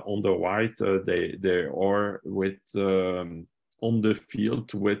on the right, they are with on the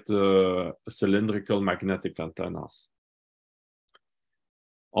field with cylindrical magnetic antennas.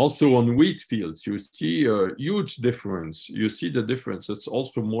 Also on wheat fields, you see a huge difference. You see the difference. It's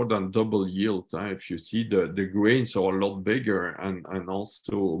also more than double yield. If you see the grains are a lot bigger and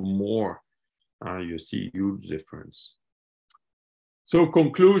also more, you see huge difference. So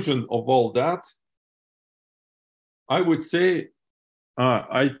conclusion of all that, I would say,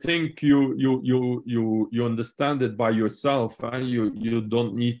 I think you understand it by yourself. You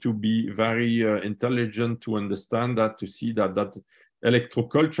don't need to be very intelligent to understand that, to see that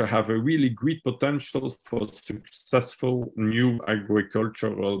electroculture have a really great potential for successful new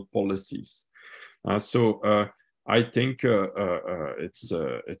agricultural policies. So I think it's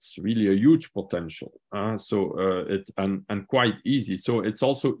really a huge potential. It's quite easy. So it's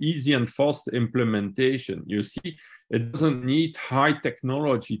also easy and fast implementation. You see, it doesn't need high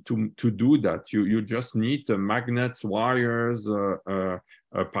technology to do that. You just need magnets, wires,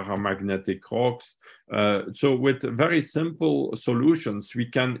 paramagnetic rocks. So with very simple solutions, we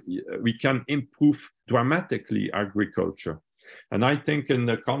can improve dramatically agriculture. And I think in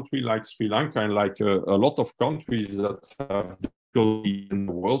a country like Sri Lanka and like a lot of countries that have difficulty in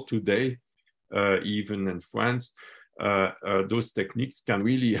the world today, even in France, those techniques can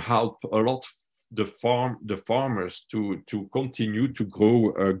really help a lot the farmers to continue to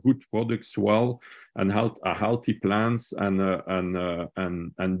grow good products well and healthy plants and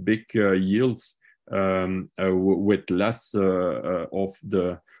big yields with less of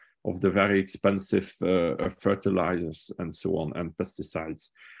the very expensive fertilizers and so on, and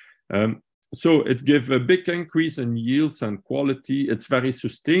pesticides. So it gives a big increase in yields and quality. It's very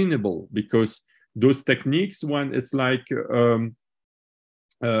sustainable because those techniques, when it's like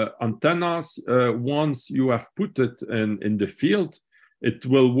antennas, once you have put it in the field, it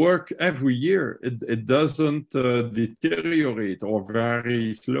will work every year. It doesn't deteriorate or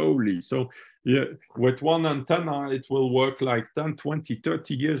very slowly. So yeah, with one antenna, it will work like 10, 20,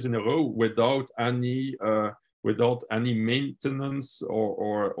 30 years in a row without any without any maintenance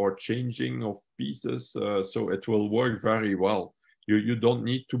or changing of pieces. So it will work very well. You don't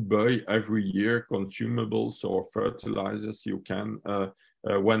need to buy every year consumables or fertilizers. You can,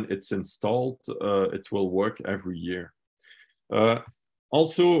 when it's installed, it will work every year.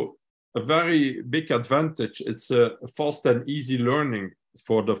 Also, a very big advantage, it's a fast and easy learning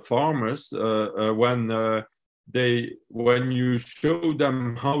for the farmers. When you show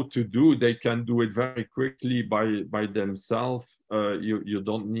them how to do, they can do it very quickly by themselves. You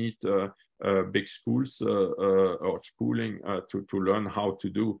don't need big schools or schooling to learn how to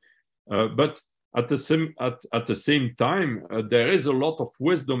do. But at the same time, there is a lot of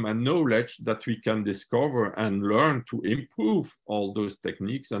wisdom and knowledge that we can discover and learn to improve all those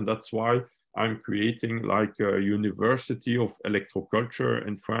techniques. And that's why I'm creating like a University of Electroculture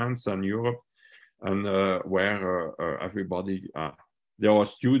in France and Europe, and where everybody, there are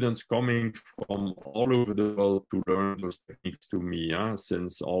students coming from all over the world to learn those techniques to me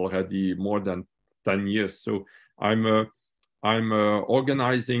since already more than 10 years. So I'm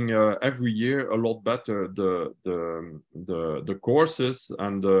organizing every year a lot better the courses,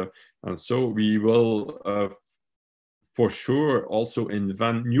 and so we will for sure also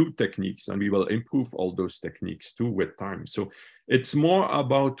invent new techniques, and we will improve all those techniques too with time. So it's more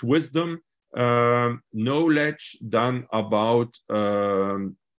about wisdom, knowledge than about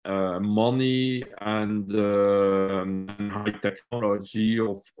money and high technology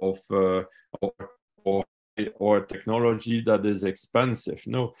or technology that is expensive.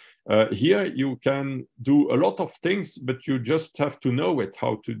 No, here you can do a lot of things, but you just have to know it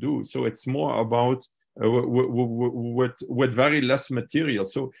how to do. So it's more about with very less material.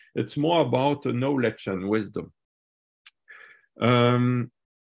 So it's more about knowledge and wisdom.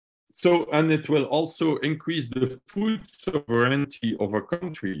 So, and it will also increase the food sovereignty of a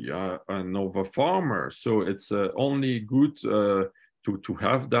country and of a farmer. So it's only good to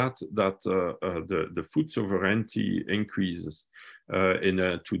have that the food sovereignty increases in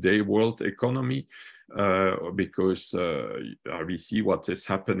a today world economy, because we see what is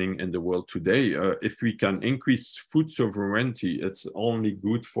happening in the world today. If we can increase food sovereignty, it's only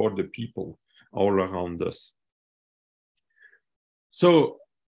good for the people all around us. So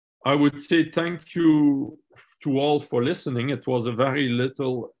I would say thank you to all for listening. It was a very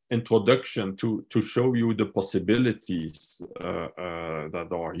little introduction to show you the possibilities that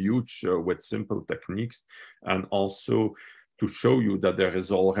are huge with simple techniques, and also to show you that there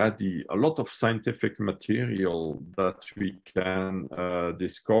is already a lot of scientific material that we can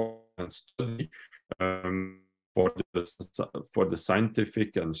discover and study for the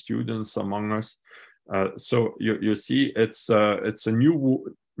scientific and students among us. So you see, it's a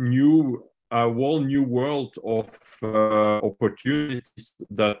whole new world of opportunities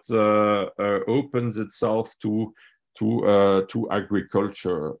that opens itself to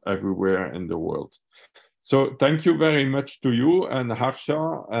agriculture everywhere in the world. So thank you very much to you and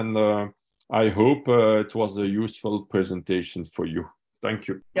Harsha, and I hope it was a useful presentation for you. Thank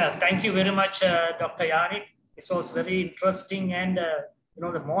you. Yeah, thank you very much, Dr. Yannick. It was very interesting, and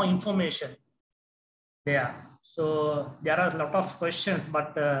the more information there. So there are a lot of questions,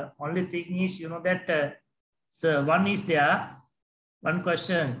 but only thing is, that so one is there, one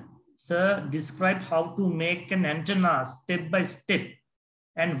question. Sir, describe how to make an antenna step by step,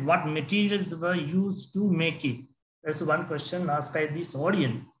 and what materials were used to make it. That's one question asked by this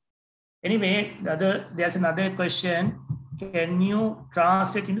audience. Anyway, there's another question. Can you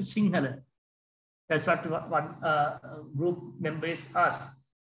translate into Sinhala? That's what one group members asked.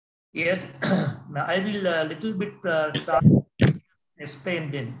 Yes, I will a little bit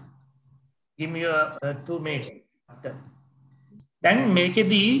explain then. Give me 2 minutes. Then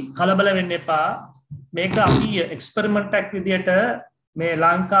මේකෙදී කලබල වෙන්න එපා. මේක අපි experiment එකක් විදියට මේ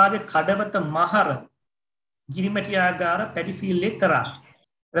ලංකාවේ කඩවත මහර ගිරිමැටියාගාර පැඩි ෆීල්ඩ් එක කරා.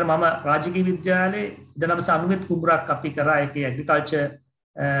 එතන මම රාජකීය විද්‍යාලයේ 1990 කුඹුරක් අපි කරා. ඒකේ ඇග්‍රිකල්චර්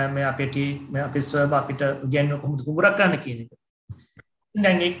මේ අපේ සර්වර් අපිට උගන්වන කොහොමද කුඹුරක් ගන්න කියන එක.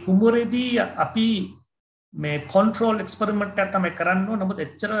 දැන් ඒ කුඹුරේදී අපි මේ කන්ට්‍රෝල් එක්ස්පෙරිමන්ට් එකක් තමයි කරන්න ඕන. නමුත්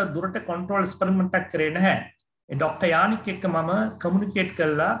එච්චර දුරට කන්ට්‍රෝල් එක්ස්පෙරිමන්ට් එකක් කරේ නැහැ. Dr. Yannick එක්ක මම කමියුනිකේට්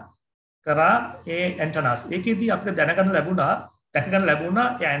කරා ඒ ඇන්ටනාස්. ඒකෙදී අපිට දැක ගන්න ලැබුණා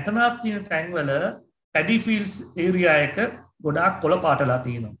ඒ ඇන්ටනාස් තියෙන තැන්වල පැඩි ෆීල්ඩ්ස් ඒරියා එක ගොඩාක් කොළ පාටලා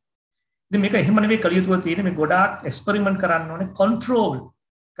තියෙනවා. ඉතින් මේක එහෙම නෙවෙයි කළ යුතුව තියෙන්නේ. මේ ගොඩාක් එක්ස්පෙරිමන්ට් කරන්න ඕනේ, කන්ට්‍රෝල්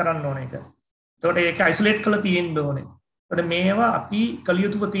කරන්න ඕනේ ඒක. ඒකට ඒක අයිසොලේට් කරලා තියෙන්න ඕනේ. ඒකට මේවා අපි කළ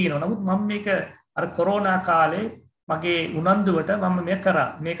යුතුව තියෙනවා. නමුත් මම මේක අර කොරෝනා කාලේ මගේ උනන්දුවට මම මේක කරා.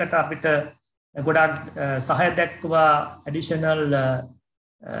 මේකට අපිට ගොඩාක් සහය දැක්වා ඇඩිෂනල්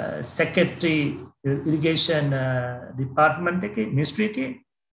සෙක්‍රටරි Irrigation department එකේ ministry එකේ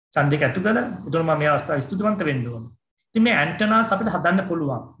Chandika Athugala එතකොට මම මේ අවස්ථාවේ ස්තුතිවන්ත වෙන්න ඕනේ. ඉතින් මේ ඇන්ටනාස් අපිට හදන්න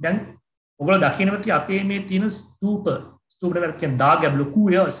පුළුවන්. දැන් ඔයගොල්ලෝ දකින්නවත් අපේ මේ තියෙන ස්තූපවල කියන දාගැබ්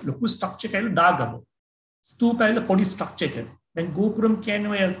ලොකු ස්ට්‍රක්චර් එකේ දාගැබ්. ස්තූපවල පොඩි ස්ට්‍රක්චර් එක. දැන් ගෝපුරම්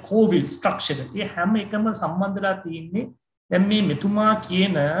කියන්නේ ඔය කෝවිල් ස්ට්‍රක්චර් එක. මේ හැම එකම සම්බන්ධලා තියෙන්නේ දැන් මේ මෙතුමා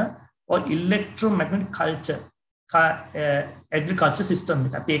කියන ඔය electromagnetic culture agriculture system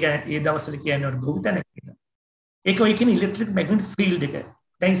එක. අපි ඒක ඒ දවස්වල කියන්නේ ගොවිතැන කියලා. ඒක ඔය කියන electric magnetic field එක.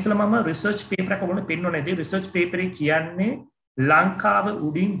 දැන් ඉස්සෙල්ලා මම රිසර්ච් පේපර් එක ඔයගොල්ලෝ පෙන්වන්නේ. ඒ රිසර්ච් පේපර් එක කියන්නේ ලංකාව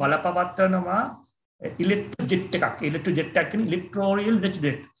උඩින් බලපවත්වනවා ඉලෙක්ට්‍රොජෙට් එකක්. ඉලෙක්ට්‍රොජෙට් එක කියන්නේ ඉලෙක්ට්‍රෝරියල්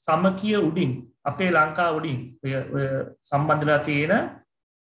ජෙට්. සමකීය උඩින් අපේ ලංකාව උඩින් ඔය සම්බන්ධලා තියෙන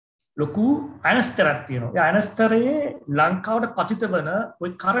ලොකු අයනස්තරයක් තියෙනවා. ඒ අයනස්තරයේ ලංකාවට පතිත වන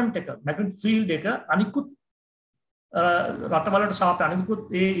ওই කරන්ට් එක, මැග්නටික් ෆීල්ඩ් එක අනිකුත් රටවලට සාපේක්ෂව අනිකුත්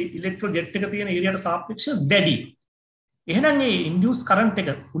ඒ ඉලෙක්ට්‍රොජෙට් එක තියෙන ඒරියාවට සාපේක්ෂව වැඩි. එහෙනම් මේ ඉන්ඩියුස් කරන්ට් එක,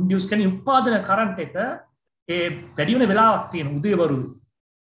 ඉන්ඩියුස් කියන්නේ උත්පාදන කරන්ට් එක ඒ වැඩි වෙන වෙලාවක් තියෙන උදේවරු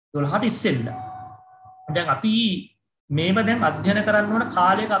 12ට ඉස්සෙල්ලා. දැන් අපි මේව දැන් අධ්‍යයන කරන්න ඕන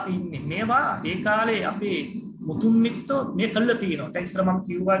කාලයක අපි ඉන්නේ. මේවා ඒ කාලේ අපේ මුතුන් මිත්තෝ මේ කළා තියෙනවා. දැන් ඉස්සර මම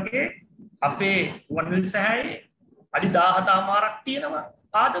කිව්වාගේ අපේ වන්විල් සෑයේ අඩි 17මාරක් තියෙනවා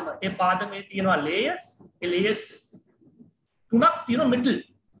පාදම. ඒ පාදමේ තියෙනවා ලේයර්ස්. ඒ ලේයර්ස් තුනක් තියෙනවා මෙටල්.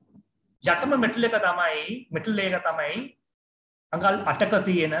 යටම මෙටල් එක තමයි මෙටල් ලේයර් එක තමයි අඟල් 8ක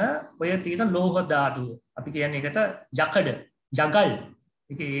තියෙන ඔය තියෙන ලෝහ ධාතුව. අපි කියන්නේ ඒකට යකඩ, ජගල්.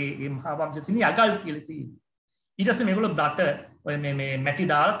 ඒකේ මහා වංශයේ තියෙන යගල් කියලා තියෙනවා. ඊට පස්සේ මේගොල්ලෝ බට ඔය මේ මැටි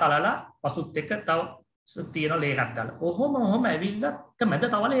දාලා තලලා පසුත් එක තව තියෙන ලේයර් එකක් දාලා. ඔහොම ඇවිල්ලා මැද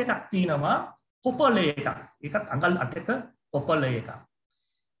තව ලේයර් එකක් තියෙනවා කොපර් ලේයර් එකක්. ඒකත් අඟල් 8ක කොපර් ලේයර් එකක්.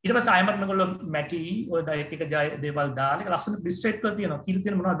 ඊට පස්සේ ආයමත් මේගොල්ලෝ මැටි ඔය එක දේවල් දාලා ඒක ලස්සන ඩිස්ට්‍රේට් කරලා තියෙනවා. කීලා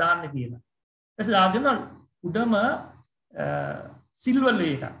තියෙන මොනවද දාන්න කියලා. ඊට පස්සේ දාගෙන උඩම සිල්වර්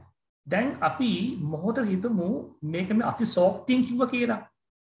ලේයර් එකක්. දැන් අපි මොහොතක හිතමු මේක මේ අති සෝෆ්ටින් කිව්වා කියලා.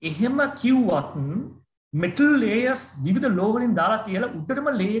 එහෙම කිව්වත් මෙටල් ලේයර්ස් විවිධ ලෝහ වලින් දාලා තියලා උඩටම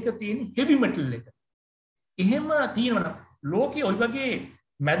ලේයර් එක තියෙන හෙවි මෙටල් එක. එහෙම තියෙනවා ලෝකයේ ওই වගේ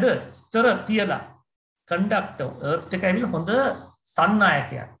මැද ස්තර තියලා කන්ඩක්ටර් එර්ත් එක ඇවිල්ලා හොඳ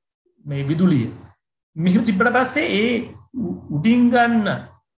සන්නායකයක් මේ විදුලිය. මෙහෙම තිබ්බට පස්සේ ඒ උඩින් ගන්න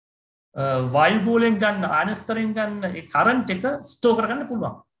වායු ගෝලයෙන් ගන්න ආයනස්තරයෙන් ගන්න ඒ කරන්ට් එක ස්ටෝර් කරගන්න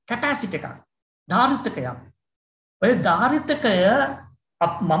පුළුවන්. කැපැසිටි එකක්. ධාරිතකයක්. ඔය ධාරිතකය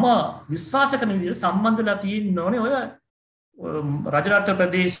මම විශ්වාස කරන විදිහට සම්බන්ධලා තියෙන්න ඕනේ ඔය රජරට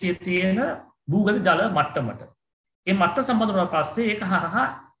ප්‍රදේශයේ තියෙන භූගත ජල මට්ටමට. ඒ මට්ටම සම්බන්ධ වුණාට පස්සේ ඒක හරහා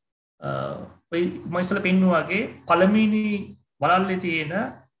ඔය මම ඉස්සෙල්ලා පෙන්නුවා වගේ පළමුවෙනි වලල්ලේ තියෙන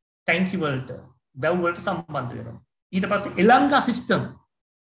ටැංකි වලට වැව් වලට සම්බන්ධ වෙනවා. ඊට පස්සේ එලංගා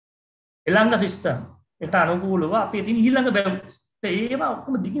සිස්ටම් එකට අනුකූලව අපේ තියෙන ඊළඟ වැව් ඒවා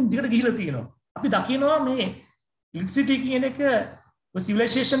ඔක්කොම දිගින් දිගට ගිහිලා තියෙනවා. අපි දකිනවා මේ ඉලෙක්ට්‍රිසිටි කියන එක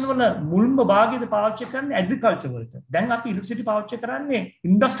සිවිලයිසේෂන් වල මුල්ම භාගයේදී පාවිච්චි කරන්නේ ඇග්‍රිකල්චර් වලට. දැන් අපි ඉලෙක්ට්‍රිසිටි පාවිච්චි කරන්නේ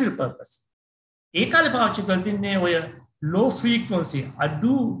ඉන්ඩස්ට්‍රියල් පර්පස්. ඒ කාලේ පාවිච්චි කරන්නේ ඔය low frequency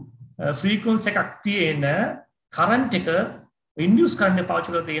අඩු frequency එකක් තියෙන කරන්ට් එක ඉන්ඩියුස් කරන්න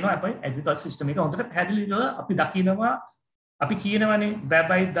පාවිච්චි කරලා තියෙනවා අපේ ඇග්‍රිකල්චර් සිස්ටම් එක. හොඳට පැහැදිලිව අපි දකිනවා අපි කියනවානේ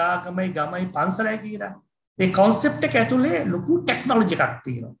වැබයි දාගමයි ගමයි පන්සලයි කියලා. ඒ concept එක ඇතුලේ ලොකු ටෙක්නොලොජි එකක්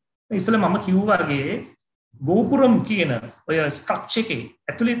තියෙනවා. ඉස්සෙල්ලා මම කිව්වා වගේ ගෝපුරම් කියන ඔය ස්ට්‍රක්චර් එකේ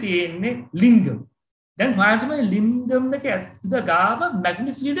ඇතුලේ තියෙන්නේ ලිංගම්. දැන් හොයන්නේ ලිංගම් එක ඇතුළත ගාව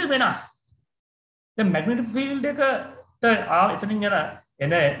මැග්නටික් ෆීල්ඩ් වෙනස්. දැන් මැග්නටික් ෆීල්ඩ් එකට එතනින්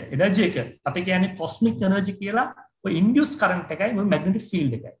එන එනර්ජි එක අපි කියන්නේ කොස්මික් එනර්ජි කියලා. ඔය ඉන්ඩියුස් කරන්ට් එකයි ඔය මැග්නටික්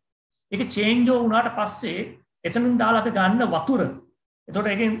ෆීල්ඩ් එකයි. ඒක චේන්ජ් වුණාට පස්සේ එතනින් දාලා අපි ගන්න වතුර.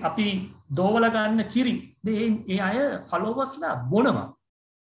 එතකොට ඒකෙන් අපි දෝවල ගන්න කිරි. ඒ අය ෆලෝවර්ස්ලා බොනවා.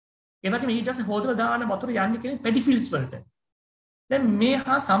 ඒ වගේම ඊට පස්සේ හොදලා දාන වතුර යන්නේ කියන්නේ පැඩි ෆීල්ඩ්ස් වලට. දැන් මේ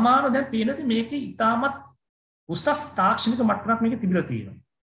හා සමාන දැන් පේනදී මේකේ ඉතාමත් උසස් තාක්ෂණික මට්ටමක් මේකේ තිබිලා තියෙනවා.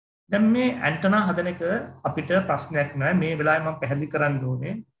 දැන් මේ ඇන්ටනා හදන එක අපිට ප්‍රශ්නයක් නෑ. මේ වෙලාවේ මම පැහැදිලි කරන්න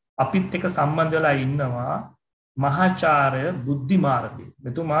ඕනේ අපිත් එක්ක සම්බන්ධ වෙලා ඉන්නවා මහාචාර්ය බුද්ධි මාරබේ.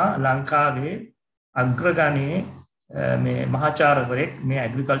 මෙතුමා ලංකාවේ අග්‍රගණයේ මේ මහාචාර්යවරයෙක් මේ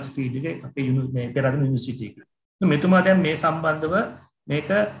ඇග්‍රිකල්චර් ෆීල්ඩ් එකේ අපේ මේ පෙරදින යුනිවර්සිටි එකේ. මෙතුමා දැන් මේ සම්බන්ධව මේක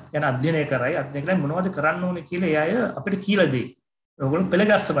ගැන අධ්‍යයනය කරයි. අධ්‍යයනය කරලා මොනවද කරන්න ඕනේ කියලා ඒ අය අපිට කියලා දෙයි. ඔයගොල්ලෝ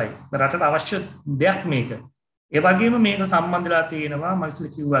පෙළගස්සවයි. රටට අවශ්‍ය දෙයක් මේක. ඒ වගේම මේක සම්බන්ධලා තියෙනවා මම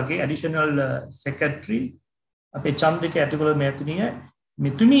ඉස්සෙල්ලා කිව්වා වගේ ඇඩිෂනල් සෙක්‍රටරි අපේ චන්දික ඇතිගොල්ල මෙතුණිය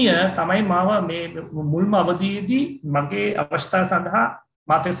මෙතුණිය තමයි මාව මේ මුල්ම අවධියේදී මගේ අවස්ථාව සඳහා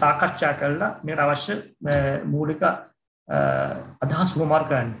මාත් එක්ක සාකච්ඡා කළා මේකට අවශ්‍ය මූලික අදහස් වමාර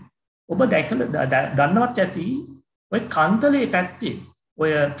කරන්නේ. ඔබ දන්නවත් ඇති ඔය කන්තලේ පැත්තේ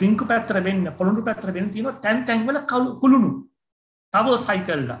ඔය ට්‍රින්කු පැත්තට වෙන්න පොළොන්නරු පැත්තට වෙන්න තියෙනවා තැන් තැන් වල කුළුණු. තව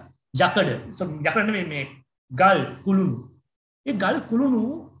සයිකල්ලා යකඩ යකඩ නෙමෙයි මේ ගල් කුළුණු. ඒ ගල් කුළුණු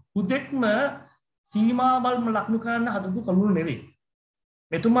උදෙක්ම සීමාවල්ම ලක්නු කරන්න හදපු කුළුණු නෙවෙයි.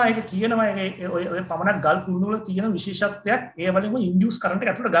 මෙතුමා ඒක කියනවා ඔය පමණක් ගල් කුළුණු වල තියෙන විශේෂත්වයක් ඒ වලින්ම ඉන්ඩියුස් කරන්ට් එක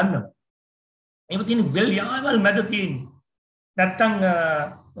ඇතුළට ගන්නවා. ඒක තියෙන වෙල් යාවල් මැද තියෙන්නේ. නැත්තම්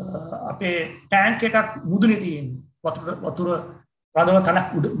අපේ ටැංක් එකක් මුදුනේ තියෙන්නේ. වතුර රඳවන තනක්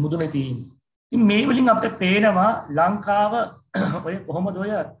මුදුනේ තියෙන්නේ. ඉතින් මේ වලින් අපිට පේනවා ලංකාව ඔය කොහොමද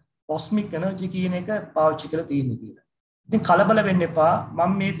ඔය කොස්මික් එනර්ජි කියන එක පාවිච්චි කරලා තියෙන්නේ කියලා. ඉතින් කලබල වෙන්න එපා.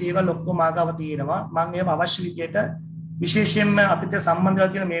 මම මේ දේවල් ඔක්කොම ආගාව තියෙනවා. මම ඒව අවශ්‍ය විදියට විශේෂයෙන්ම අපිට සම්බන්ධ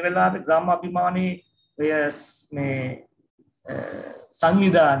වෙලා තියෙන මේ වෙලාවේ ග්‍රාම අභිමානයේ ඔය මේ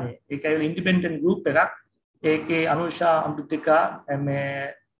සංවිධානයේ ඒක ඉන්ඩිපෙන්ඩන්ට් ගෲප් එකක්. ඒකේ අනුෂා අමෘතිකා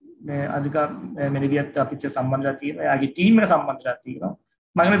මේ අධිකා මෙනිවියත් අපිට සම්බන්ධලා තියෙනවා. එයාගේ ටීම් එක සම්බන්ධලා තියෙනවා.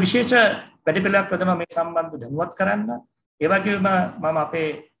 මම විශේෂ වැඩපිළිවෙලක් යොදනවා මේ සම්බන්ධව දැනුවත් කරන්න. ඒ වගේම මම අපේ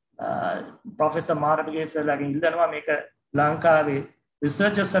ප්‍රොෆෙසර් මාරබගේ සර්ලාගෙන් ඉල්ලනවා මේක ලංකාවේ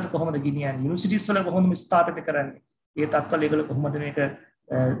රිසර්චර්ස්ලට කොහොමද ගෙනියන්නේ, යුනිවර්සිටිස් වල කොහොමද ස්ථාපිත කරන්නේ, ඒ තත්ත්වවල ඒගොල්ලෝ කොහොමද මේක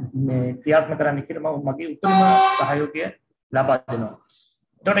මේ ක්‍රියාත්මක කරන්නේ කියලා මම මගේ උතුම්ම සහයෝගය ලබා දෙනවා.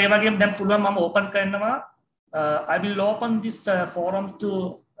 එතකොට ඒ වගේම දැන් පුළුවන් මම ඕපන් කරනවා I will open this forum to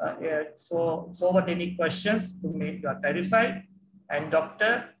forward any questions to make you clarified and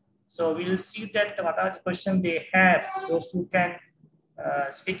doctor. So we'll see that what are the questions they have. Those who can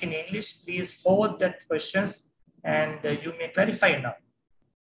speak in English, please forward that questions and you may clarify now.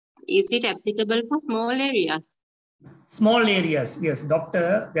 Is it applicable for small areas? Small areas, yes,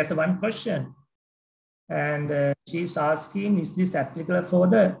 doctor. There's one question. And she's asking, is this applicable for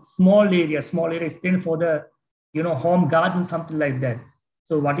the small area? Small area is still for the, home garden, something like that.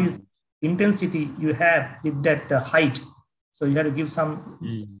 So what is intensity you have with that height? So you have to give some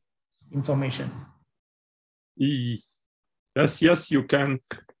information. Yes, you can.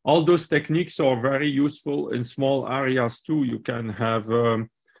 All those techniques are very useful in small areas too. You can have,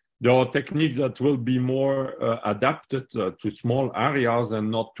 there are techniques that will be more adapted to small areas and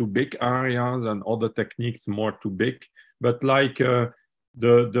not to big areas, and other techniques more to big. But like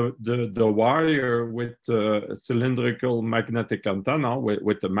the wire with cylindrical magnetic antenna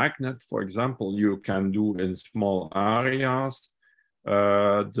with the magnet, for example, you can do in small areas.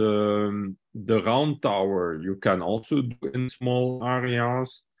 The round tower you can also do in small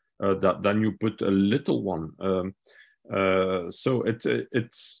areas. Then you put a little one. So it's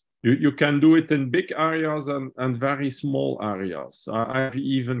you can do it in big areas and very small areas. I have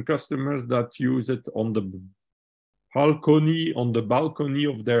even customers that use it on the balcony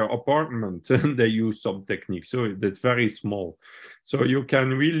of their apartment, and they use some techniques. So it's very small. So you can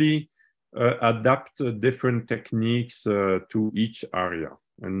really adapt different techniques to each area,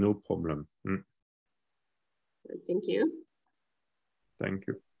 and no problem. Thank you. Thank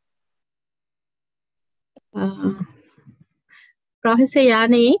you. Professor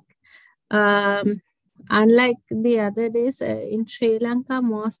Yannick, unlike the other days, in Sri Lanka,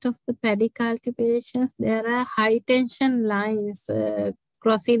 most of the paddy cultivations, there are high tension lines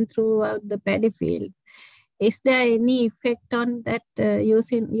crossing throughout the paddy fields. Is there any effect on that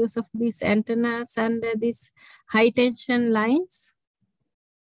use of these antennas under these high tension lines?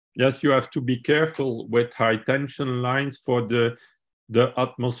 Yes, you have to be careful with high tension lines. For the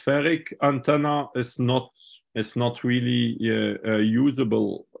atmospheric antenna is not really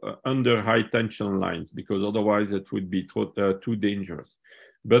usable under high tension lines, because otherwise it would be too dangerous.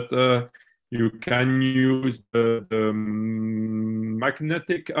 But you can use the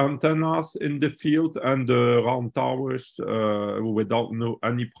magnetic antennas in the field and the round towers without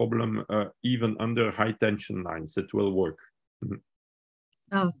any problem, even under high tension lines. It will work.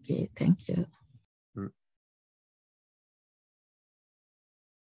 Okay, thank you.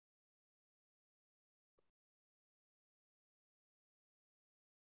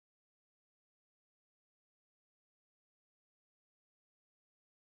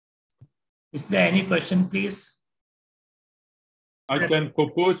 Is there any question, please? I can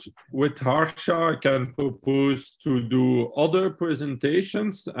propose with Harsha, I can propose to do other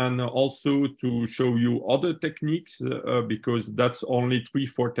presentations and also to show you other techniques, because that's only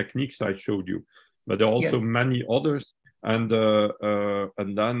 3-4 techniques I showed you, but there are also many others. And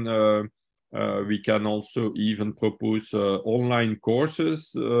then we can also even propose online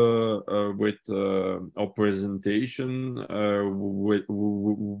courses with our presentation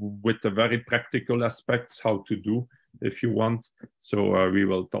with the very practical aspects, how to do, if you want. So we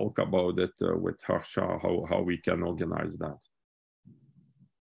will talk about it with Harsha, how we can organize that.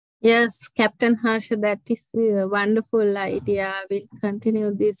 Yes, Capt.Harsha, that is a wonderful idea. We'll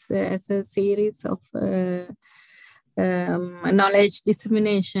continue this as a series of knowledge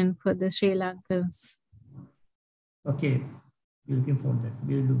dissemination for the Sri Lankans. Okay, looking for that.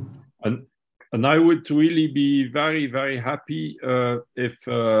 We'll do. And I would really be very, very happy if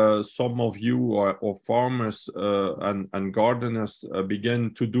some of you or farmers and gardeners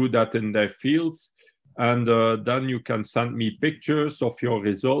begin to do that in their fields. And then you can send me pictures of your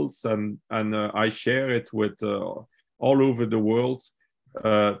results, and I share it with all over the world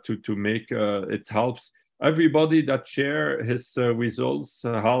to make it helps. Everybody that share his results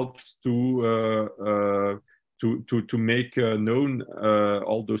helps to make known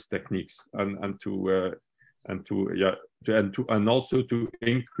all those techniques and also to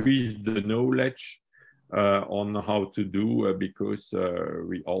increase the knowledge on how to do because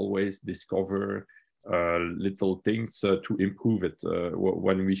we always discover little things to improve it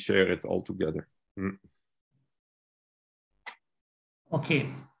when we share it all together. Okay,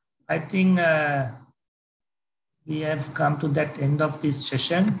 I think we have come to that end of this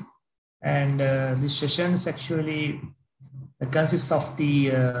session. And this session actually consists of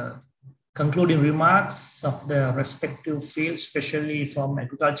the concluding remarks of the respective fields, especially from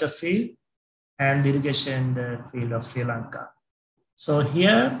agriculture field and the irrigation field of Sri Lanka. So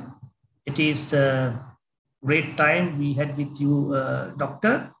here it is a great time we had with you,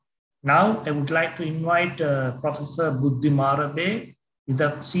 Doctor. Now I would like to invite Professor Buddhi Marabe, is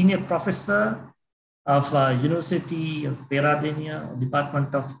the Senior Professor of University of Peradeniya,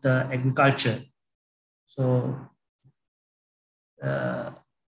 Department of the Agriculture. So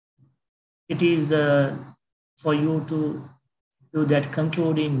it is for you to do that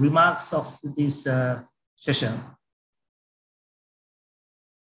concluding remarks of this session.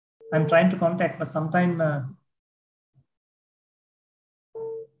 I'm trying to contact, but sometime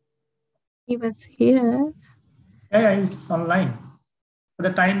he was here. Yeah, he's online. For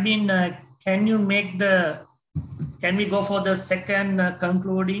the time being, can we go for the second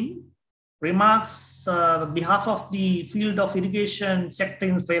concluding remarks on behalf of the field of irrigation sector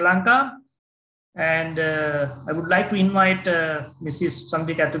in Sri Lanka? And I would like to invite Mrs.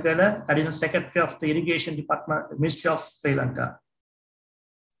 Chandika Athugala, Additional Secretary of the Irrigation Department, Ministry of Sri Lanka.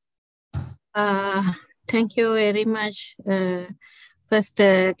 Thank you very much. First,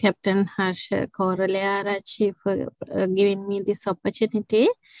 Capt.Harsha Koralearachi for giving me this opportunity.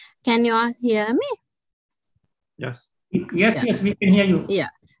 Can you all hear me? Yes. Yes, yes, we can hear you. Yeah.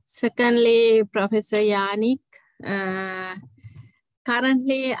 Secondly, Professor Yannick.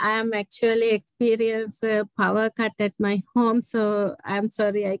 Currently, I am actually experiencing a power cut at my home, so I'm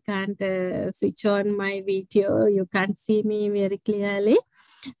sorry I can't switch on my video. You can't see me very clearly.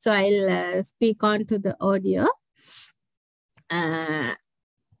 So I'll speak on to the audio. I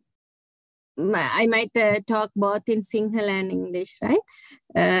might talk both in Sinhala and English, right?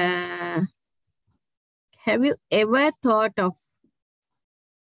 Have you ever thought of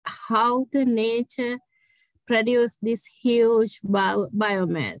how the nature produce this huge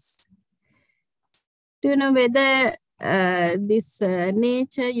biomass? Do you know whether this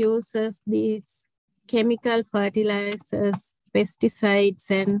nature uses these chemical fertilizers, pesticides,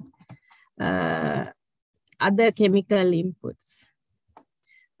 and other chemical inputs?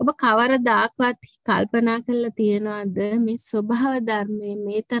 ඔබ කවරදාකවත් කල්පනා කරලා තියෙනවද මේ ස්වභාව ධර්මයේ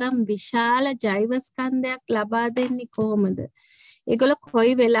මේ තරම් විශාල ජෛව ස්කන්ධයක් ලබා දෙන්නේ කොහොමද? ඒගොල්ලෝ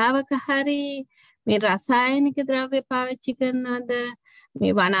කොයි වෙලාවක හරි මේ රසායනික ද්‍රව්‍ය පාවිච්චි කරනවද?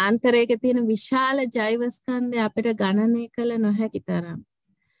 මේ වනාන්තරයක තියෙන විශාල ජෛව ස්කන්ධය අපිට ගණනය කළ නොහැකි තරම්.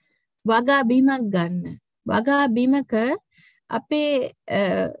 වගා බීමක් ගන්න. වගා බීමක අපේ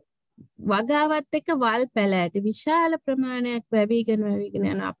වගාවත් එක්ක වල් පැලෑටි විශාල ප්‍රමාණයක් වැවිගෙන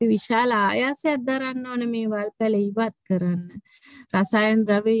යනවා. අපි විශාල ආයාසයක් දරන්න ඕන මේ වල් පැල ඉවත් කරන්න. රසායන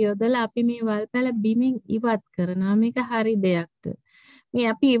ද්‍රව්‍ය යොදලා අපි මේ වල් පැල බිමින් ඉවත් කරනවා. මේක හරි දෙයක්ද? මේ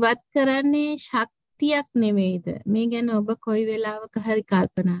අපි ඉවත් කරන්නේ ශක්තියක් නෙමෙයිද? මේ ගැන ඔබ කොයි වෙලාවක හරි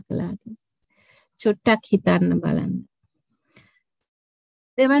කල්පනා කළාද? චුට්ටක් හිතන්න බලන්න.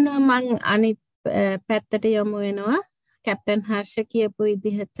 දෙවනුව මං අනිත් පැත්තට යමු වෙනවා. Capt.Harsha කියපු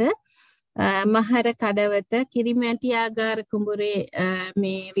විදිහට මහර කඩවත කිරිමැටියාගාර කුඹුරේ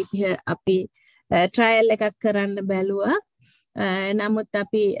මේ විදිහ අපි ට්‍රයල් එකක් කරන්න බැලුවා. නමුත්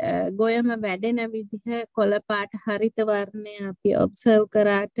අපි ගොයම වැඩෙන විදිහ කොළ පාට හරිත වර්ණය අපි ඔබ්සර්ව්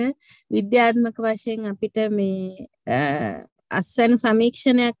කරාට විද්‍යාත්මක වශයෙන් අපිට මේ අස්සන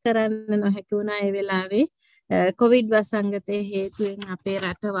සමීක්ෂණයක් කරන්න නොහැකි වුණා ඒ වෙලාවේ කොවිඩ් වසංගතයේ හේතුවෙන් අපේ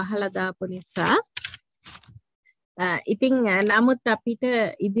රට වහලා දාපු නිසා. ඉතින් නමුත් අපිට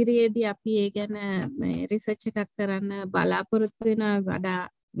ඉදිරියේදී අපි ඒ ගැන රිසර්ච් එකක් කරන්න බලාපොරොත්තු වෙනවා වඩා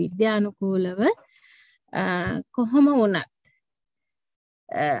විද්‍යානුකූලව කොහොම වුණත්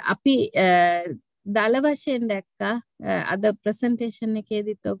අපි දල වශයෙන් දැක්කා අද ප්‍රසන්ටේෂන්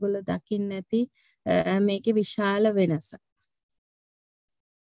එකේදීත් ඔයගොල්ලෝ දකින්න ඇති මේකේ විශාල වෙනසක්.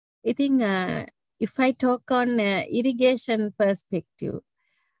 ඉතින් if I talk on irrigation perspective,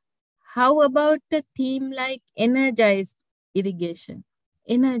 how about a theme like energized irrigation,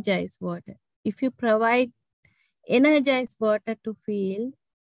 energized water? If you provide energized water to field,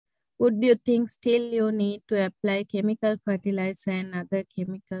 would you think still you need to apply chemical fertilizer and other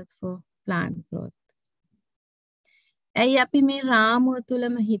chemicals for plant growth? ඇයි අපි මේ රාමුව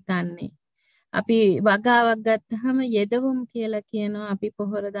තුලම හිතන්නේ? අපි වගාවක් ගත්තහම යෙදවුම් කියලා කියනවා අපි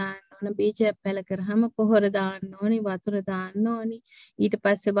පොහොර දාන්න ඕන, බීජයක් පැල කරාම පොහොර දාන්න ඕනි, වතුර දාන්න ඕනි, ඊට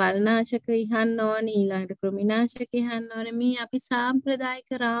පස්සේ වල්නාශක ඉහන්න ඕනි, ඊළඟට කෘමිනාශක ඉහන්න ඕනි. මේ අපි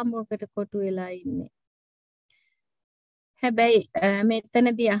සාම්ප්‍රදායික රාමුවකට කොටු වෙලා ඉන්නේ. හැබැයි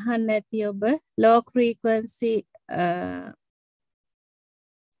මෙතනදී අහන්න ඇති ඔබ low frequency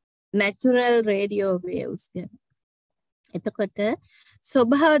natural radio waves ගැන. එතකොට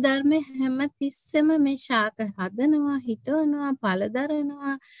ස්වභාව ධර්ම හැම තිස්සෙම මේ ශාක හදනවා, හිටවනවා,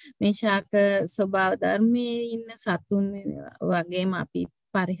 පළදරනවා. මේ ශාක ස්වභාව ධර්මයේ ඉන්න සතුන් වගේම අපි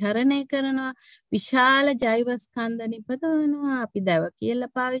පරිහරණය කරනවා, විශාල ජෛව ස්කන්ධ නිපදවනවා. අපි දැව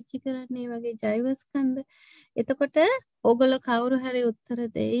කියලා පාවිච්චි කරන්නේ වගේ ජෛව ස්කන්ධ. එතකොට ඕගොල්ලෝ කවුරු හරි උත්තර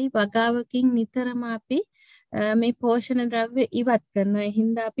දෙයි වගාවකින් නිතරම අපි මේ පෝෂණ ද්‍රව්‍ය ඉවත් කරනවා. ඒ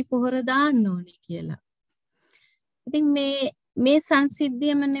හින්දා අපි පොහොර දාන්න ඕනේ කියලා. ඉතින් මේ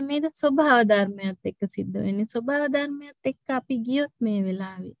සංසිද්ධියම නෙමෙයි ස්වභාව ධර්මයත් එක්ක සිද්ධ වෙන්නේ. ස්වභාව ධර්මයත් එක්ක අපි ගියොත් මේ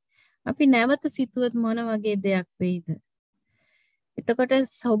වෙලාවේ අපි නැවත සිතුවත් මොන වගේ දෙයක් වෙයිද? එතකොට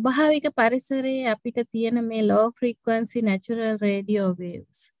ස්වභාවික පරිසරයේ අපිට තියෙන මේ low frequency natural radio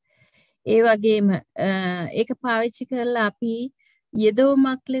waves, ඒ වගේම ඒක පාවිච්චි කරලා අපි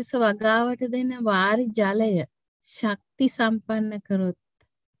යෙදවුමක් ලෙස වගාවට දෙන වාරි ජලය ශක්ති සම්පන්න කරොත්,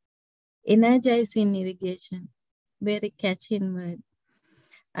 energizing irrigation, very catching word.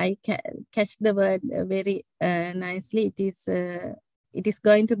 I catch the word very nicely. It is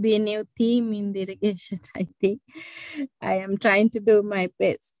going to be a new theme in the irrigation, I think. I am trying to do my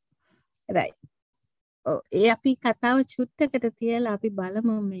best. Right. ඒ අපි කතාව චුට්ටකට තියලා අපි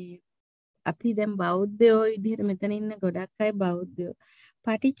බලමු මේ අපි දැන් බෞද්ධයෝ විදිහට මෙතන ඉන්න ගොඩක් අය බෞද්ධයෝ.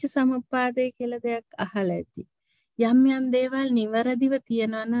 පටිච්ච සමුප්පාදය කියලා දෙයක් අහලා ඇති. යම් යම් දේවල් නිවැරදිව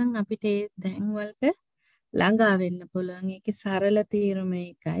තියනවා නම් අපිට ඒ දැන් වලට ළඟා වෙන්න පුළුවන්. ඒකේ සරල තීරම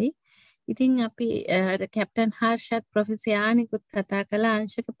එකයි. ඉතින් අපි Capt.Harsha ප්‍රොෆෙසර් යානිකුත් කතා කළා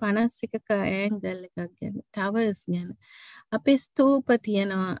අංශක 51ක ඇන්ගල් එකක් ගැන, ටවර්ස් ගැන. අපේ ස්තූප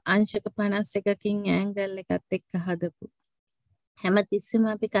තියෙනවා අංශක 51කින් ඇන්ගල් එකත් එක්ක හදපු. හැමතිස්සෙම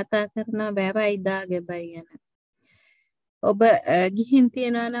අපි කතා කරනවා වැවයි දාගෙබයි ගැන. ඔබ ගිහින්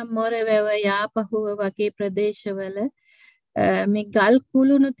තියනවා නම් මොර වැව, යාපහුව වගේ ප්‍රදේශවල මේ ගල්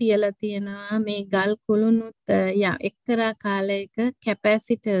කුළුණු තියලා තියෙනවා. මේ ගල් කුළුණුත් එක්තරා කාලයක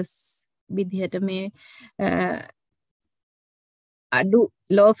කැපැසිටර්ස් විදිහට මේ අඩු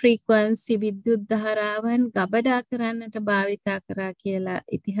low frequency විද්‍යුත් ධාරාවන් ගබඩා කරන්නට භාවිතා කරා කියලා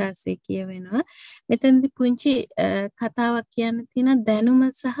ඉතිහාසයේ කියවෙනවා. මෙතනදි පුංචි කතාවක් කියන්න තියෙන දැනුම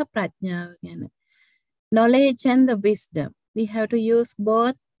සහ ප්‍රඥාව ගැන. Knowledge and the wisdom. We have to use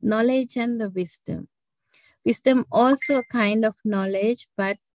both knowledge and the wisdom. Wisdom also a kind of knowledge,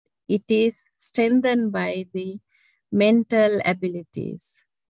 but it is strengthened by the mental abilities.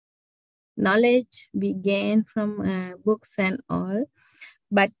 Knowledge we gain from books and all,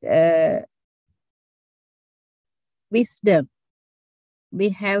 but wisdom we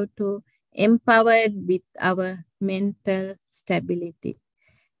have to empower it with our mental stability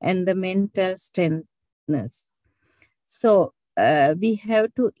and the mental strengthness. So we have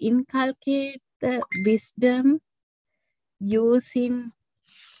to inculcate the wisdom using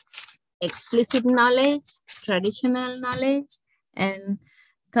explicit knowledge, traditional knowledge, and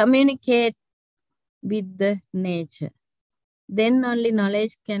communicate with the nature. Then only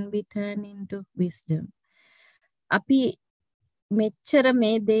knowledge can be turned into wisdom. අපි මෙච්චර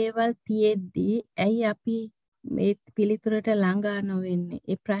මේ දේවල් තියෙද්දී ඇයි අපි මේ පිළිතුරට ළඟා නොවෙන්නේ?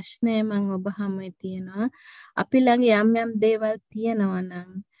 ඒ ප්‍රශ්නය මම ඔබ හමුවේ තියෙනවා. අපි ළඟ යම් යම් දේවල් තියෙනවා නම්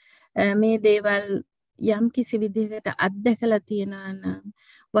මේ දේවල් යම් කිසි විදිහකට අත්දැකලා තියෙනවා නම්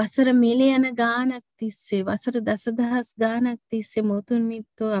වසර මිලියන ගාණක් තිස්සේ, වසර දසදහස් ගාණක් තිස්සේ මුතුන්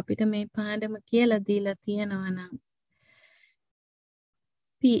මිත්තෝ අපිට මේ පාඩම කියලා දීලා තියෙනවා නම්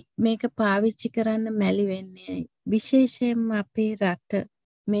අපි මේක පාවිච්චි කරන්න මැලි වෙන්නේ. විශේෂයෙන්ම අපේ රට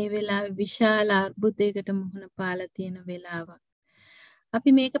මේ වෙලාවේ විශාල අර්බුදයකට මුහුණ පාලා තියෙන වෙලාවක්. අපි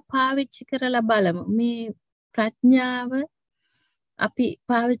මේක පාවිච්චි කරලා බලමු. මේ ප්‍රඥාව අපි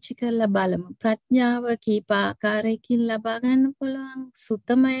පාවිච්චි කරලා බලමු. ප්‍රඥාව කීප ආකාරයකින් ලබා ගන්න පුළුවන්.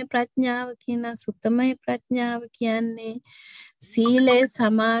 සුතමය ප්‍රඥාව කියන සුතමය ප්‍රඥාව කියන්නේ සීලය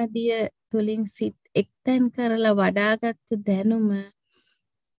සමාධිය තුලින් සිත් එක්තෙන් කරලා වඩාගත් දැනුම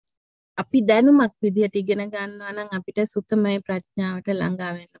අපි දැනුමක් විදියට ඉගෙන ගන්නවා නම් අපිට සුතමය ප්‍රඥාවට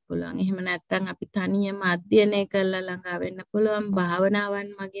ළඟා වෙන්න පුළුවන්. එහෙම නැත්නම් අපි තනියම අධ්‍යයනය කරලා ළඟා වෙන්න පුළුවන්. භාවනාවන්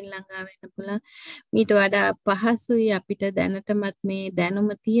මගින් ළඟා වෙන්න පුළුවන්. මීට වඩා පහසුයි අපිට දැනටමත් මේ දැනුම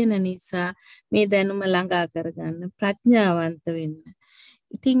තියෙන නිසා මේ දැනුම ළඟා කරගන්න ප්‍රඥාවන්ත වෙන්න.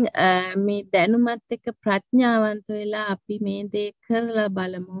 ඉතින් මේ දැනුමත් එක්ක ප්‍රඥාවන්ත වෙලා අපි මේ දේ කරලා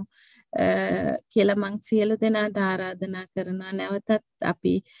බලමු කියලා මං සියලු දෙනාට ආරාධනා කරනවා. නැවතත්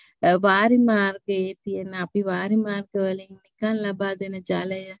අපි වාරි මාර්ගයේ තියෙන අපි වාරි මාර්ග වලින් නිකන් ලබා දෙන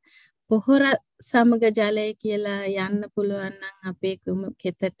ජලය පොහොර සමග ජලය කියලා යන්න පුළුවන් නම් අපේ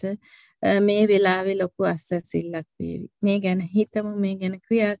කෙතට මේ වෙලාවේ ලොකු අස්වැසිල්ලක් වේවි. මේ ගැන හිතමු, මේ ගැන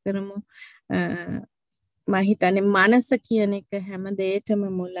ක්‍රියා කරමු. මම හිතන්නේ මනස කියන එක හැම දෙයකම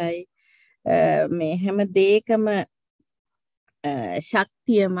මුලයි. මේ හැම දෙයකම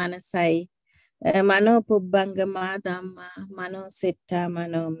ශක්තිය මනසයි. මනෝ පුබ්බංගමා ධම්මා මනෝ සෙට්ටා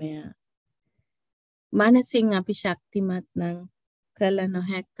මනෝමය. මනසින් අපි ශක්තිමත් නම් කළ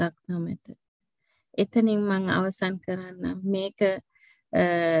නොහැක්කක් නොමැත. එතනින් මම අවසන් කරන්න මේක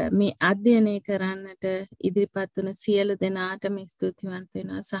මේ අධ්‍යයනය කරන්නට ඉදිරිපත් වුණ සියලු දෙනාටම ස්තුතිවන්ත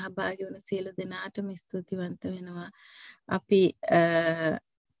වෙනවා. සහභාගී වුණ සියලු දෙනාටම ස්තුතිවන්ත වෙනවා. අපි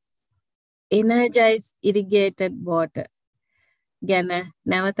energize irrigated water ගැන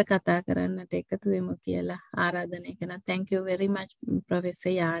නැවත කතා කරන්නට එකතු වෙමු කියලා ආරාධනය කරනවා. Thank you very much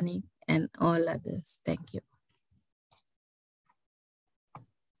Professor Yannick and all others. Thank you.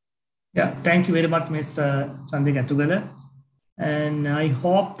 Yeah, thank you very much, Ms. Chandika Athugala. And I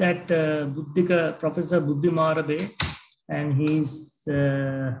hope that Professor Buddhi Marabe, and he's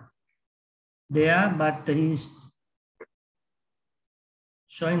there, but he's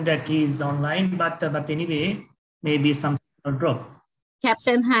showing that he is online. But anyway, maybe some drop.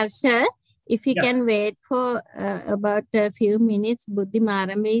 Capt.Harsha, if you can wait for about a few minutes, Buddhi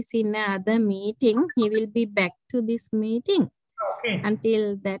Marabe is in another meeting. He will be back to this meeting. Okay.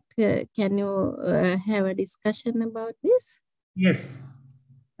 Until that, can you have a discussion about this? Yes.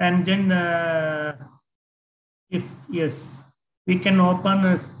 And then we can open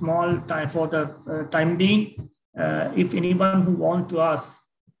a small time for the time being. If anyone who want to ask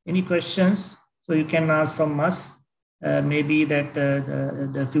any questions, so you can ask from us. Maybe that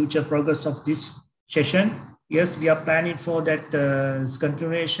the future progress of this session. Yes, we are planning for that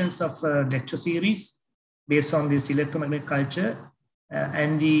continuations of lecture series based on this electromagnetic culture.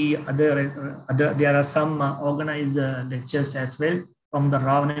 And the other there are some organized lectures as well from the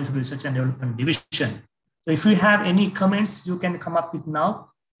Ravana Research and Development Division. So if you have any comments, you can come up with now.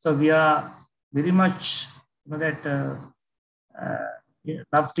 So we are very much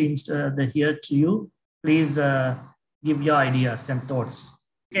love to hear to you. Please give your ideas and thoughts.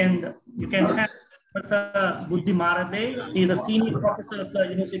 You can have Professor Buddhi Marabe. He is the Senior Professor of the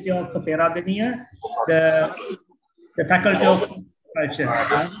University of Peradeniya, the Faculty of Culture.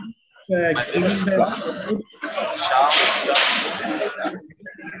 Giving the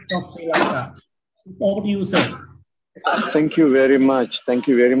of Sri Lanka. Over to you, sir. Thank you very much. Thank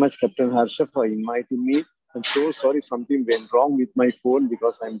you very much, Capt.Harsha, for inviting me. I'm so sorry something went wrong with my phone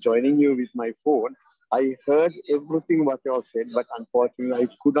because I'm joining you with my phone. I heard everything what you all said, but unfortunately I